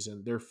stronger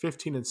season. They're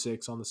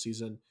 15-6 on the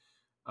season.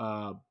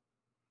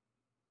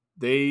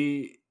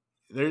 They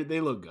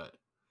look good.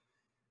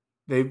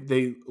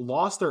 They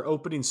lost their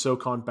opening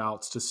SoCon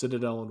bouts to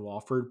Citadel and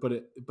Wofford,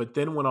 but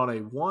then went on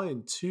a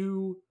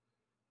 1-2-3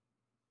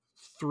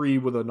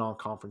 with a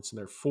non-conference in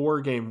their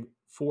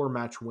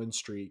 4-match win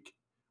streak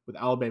with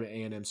Alabama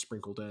A&M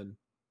sprinkled in,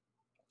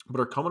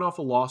 but are coming off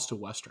a loss to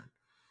Western.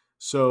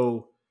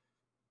 So,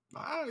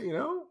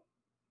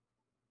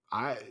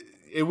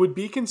 it would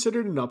be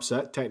considered an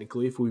upset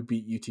technically if we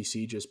beat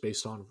UTC just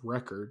based on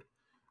record.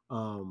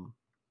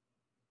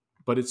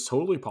 But it's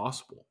totally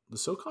possible. The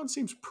SoCon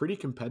seems pretty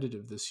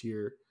competitive this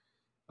year.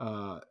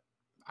 I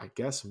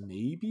guess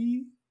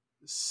maybe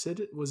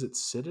was it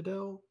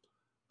Citadel?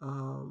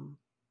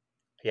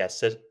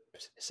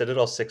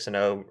 Citadel 6-0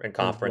 in And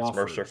conference.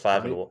 Mercer Wofford,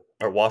 5 and right?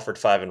 or Wofford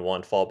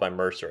 5-1, followed by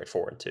Mercer at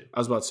 4-2. I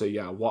was about to say,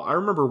 yeah. Well, I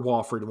remember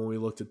Wofford when we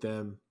looked at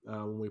them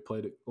when we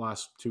played it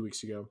last 2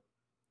 weeks ago.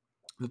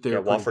 That they Yeah,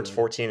 were pretty Wofford's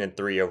good.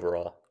 14-3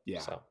 overall. Yeah,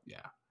 So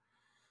yeah.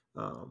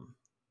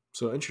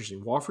 So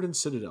interesting. Wofford and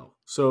Citadel.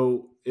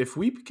 So if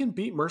we can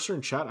beat Mercer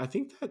and Chat, I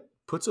think that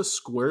puts us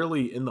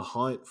squarely in the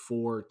hunt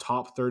for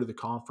top third of the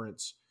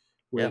conference,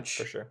 yeah, for which,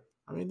 sure.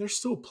 I mean, there's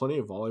still plenty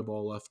of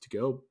volleyball left to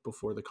go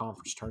before the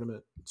conference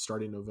tournament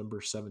starting November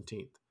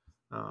 17th.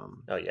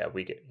 Oh yeah,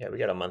 we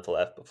got a month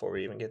left before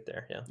we even get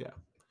there. Yeah. Yeah.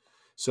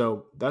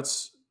 So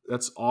that's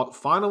all.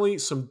 Finally,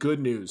 some good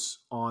news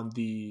on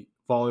the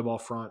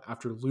volleyball front.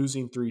 After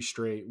losing 3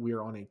 straight, we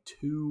are on a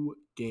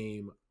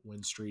 2-game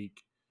win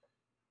streak.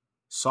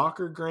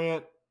 Soccer,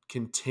 Grant,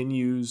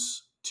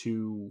 continues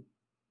to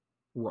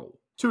roll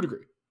to a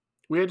degree.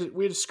 We had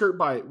to skirt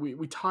by.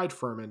 We tied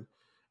Furman.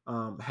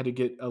 Had to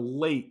get a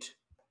late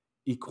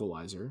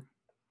equalizer,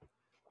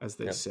 as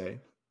they Yeah. say.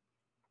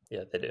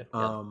 Yeah, they do.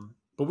 Yeah.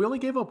 But we only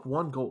gave up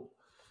 1 goal.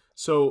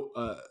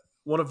 So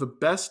one of the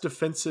best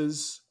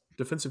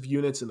defensive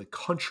units in the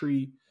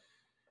country.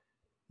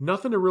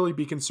 Nothing to really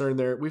be concerned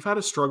there. We've had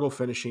a struggle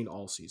finishing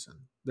all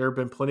season. There have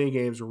been plenty of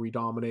games where we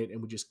dominate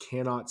and we just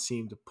cannot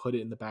seem to put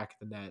it in the back of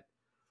the net.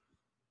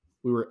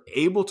 We were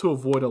able to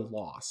avoid a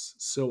loss.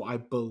 So I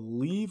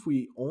believe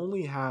we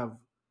only have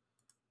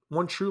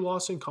 1 true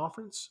loss in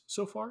conference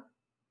so far.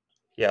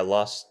 Yeah,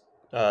 lost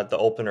the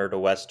opener to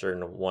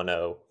Western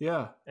 1-0,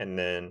 Yeah. and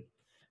then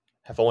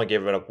have only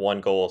given up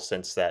 1 goal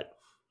since that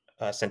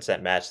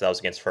match. That was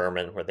against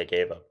Furman where they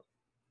gave up,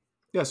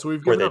 Yeah, so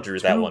we've where given they up drew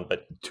that one.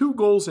 But two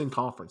goals in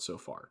conference so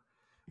far,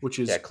 which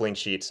yeah, is clean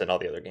sheets in all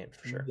the other games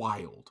for sure.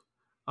 wild.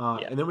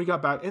 Yeah. And then we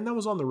got back, and that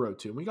was on the road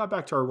too. And we got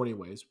back to our winning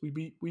ways. We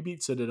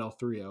beat Citadel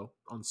 3-0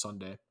 on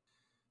Sunday.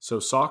 So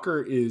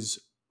soccer is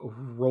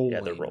rolling.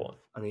 Yeah, they're rolling.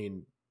 I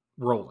mean,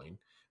 rolling.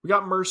 We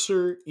got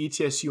Mercer,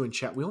 ETSU, and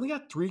Chat. We only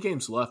got 3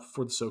 games left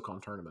for the SoCon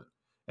tournament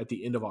at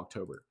the end of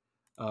October.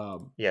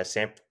 Yeah,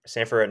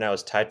 Samford right now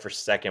is tied for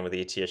second with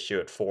ETSU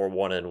at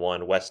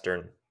 4-1-1.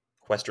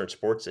 Western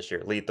Sports this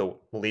year leads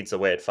the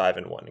way at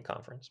 5-1 in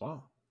conference.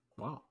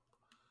 Wow.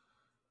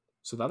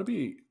 So that'll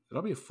be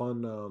a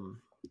fun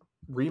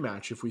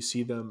rematch if we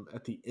see them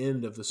at the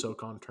end of the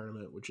SoCon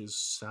tournament, which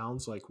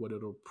sounds like what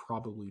it'll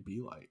probably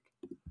be like.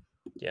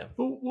 Yeah,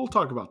 We'll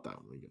talk about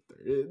that when we get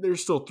there.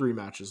 There's still 3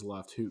 matches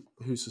left.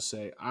 Who's to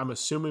say? I'm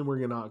assuming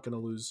we're not going to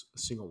lose a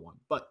single one,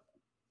 but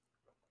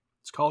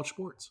it's college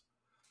sports.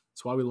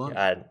 That's why we love it.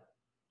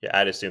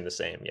 I'd assume the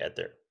same. Yeah,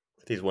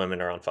 these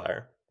women are on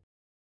fire.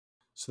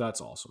 So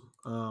that's awesome.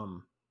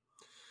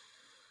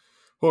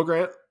 Well,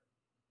 Grant,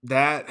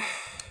 that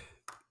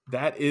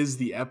is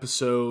the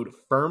episode.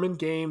 Furman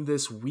game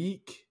this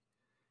week.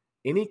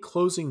 Any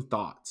closing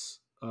thoughts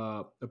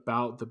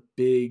about the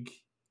big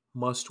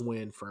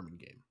must-win Furman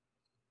game?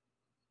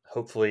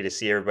 Hopefully to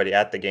see everybody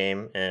at the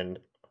game, and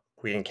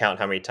we can count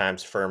how many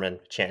times Furman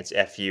chants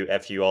F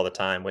you all the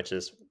time, which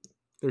is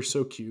they're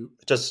so cute.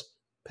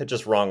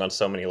 Just wrong on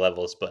so many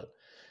levels. But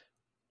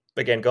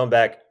again, going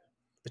back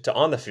to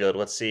on the field,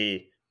 let's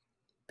see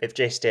if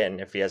Jay Stanton,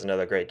 if he has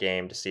another great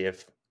game, to see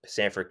if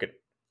Samford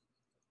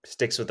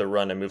sticks with the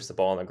run and moves the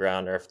ball on the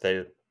ground, or if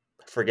they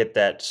forget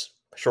that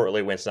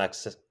shortly when it's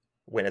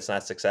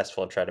not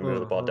successful and try to move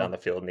the ball down the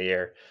field in the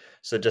air.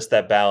 So just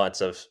that balance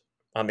of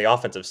on the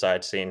offensive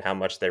side, seeing how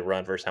much they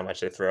run versus how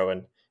much they throw,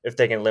 and if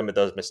they can limit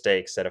those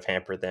mistakes that have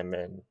hampered them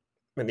in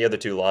the other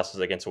 2 losses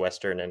against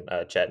Western and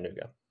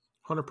Chattanooga.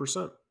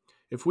 100%.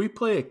 If we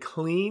play a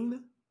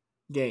clean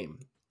game,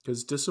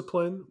 because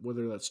discipline,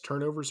 whether that's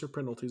turnovers or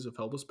penalties, have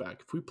held us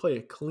back. If we play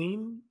a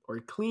clean or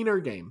a cleaner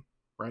game,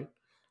 right?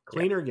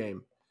 Cleaner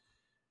game,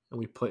 and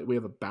we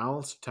have a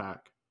balanced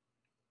attack,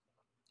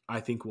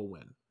 I think we'll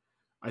win.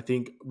 I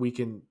think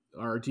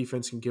our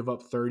defense can give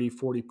up 30,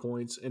 40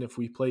 points. And if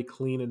we play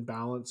clean and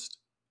balanced,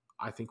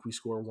 I think we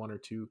score 1 or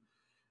 2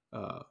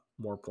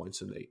 more points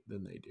than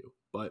they do.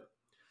 But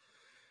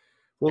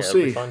we'll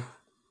see. It'll be fun.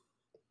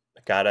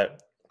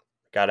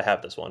 Gotta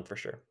have this one for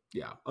sure.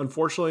 Yeah.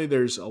 Unfortunately,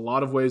 there's a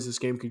lot of ways this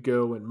game could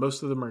go, and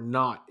most of them are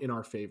not in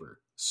our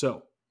favor.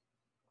 So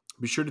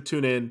be sure to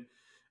tune in.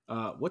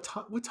 What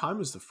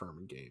time is the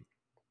Furman game?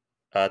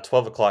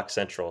 12 o'clock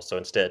Central. So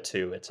instead of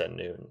 2, it's at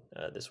noon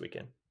this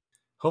weekend.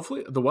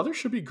 Hopefully, the weather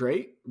should be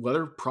great.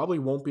 Weather probably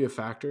won't be a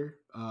factor.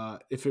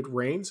 If it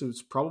rains,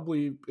 it's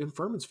probably in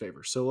Furman's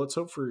favor. So let's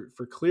hope for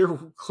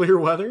clear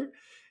weather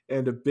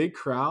and a big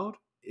crowd.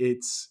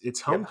 It's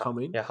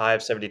homecoming. Yeah, high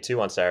of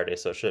 72 on Saturday,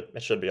 so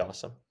it should be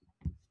awesome.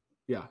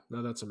 Yeah,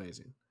 no, that's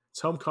amazing.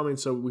 It's homecoming,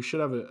 so we should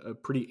have a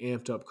pretty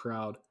amped up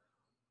crowd.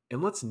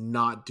 And let's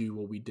not do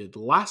what we did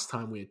last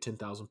time we had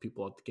 10,000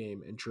 people at the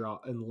game and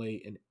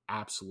lay an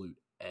absolute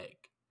egg.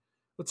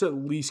 Let's at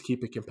least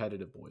keep it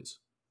competitive, boys.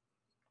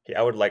 Yeah,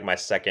 I would like my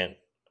second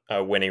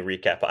winning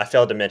recap. I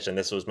failed to mention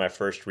this was my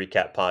first winning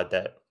recap pod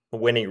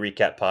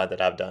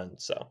that I've done.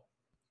 So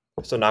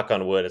knock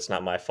on wood, it's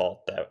not my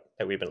fault that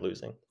we've been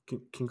losing.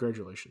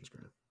 Congratulations,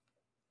 Grant.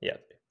 Yeah.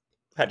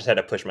 I just had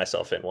to push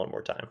myself in one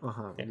more time.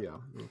 Yeah.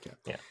 Okay.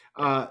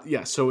 Yeah.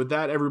 Yeah. So with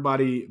that,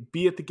 everybody,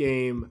 be at the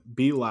game,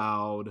 be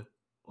loud.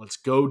 Let's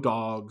go,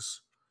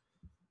 Dogs,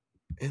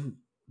 and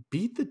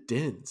beat the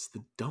Dens,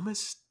 the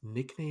dumbest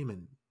nickname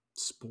in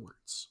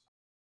sports.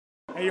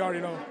 Hey, you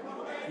already know.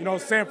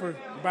 Samford,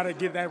 you better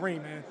get that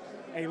ring, man.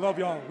 Hey, love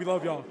y'all. We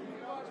love y'all.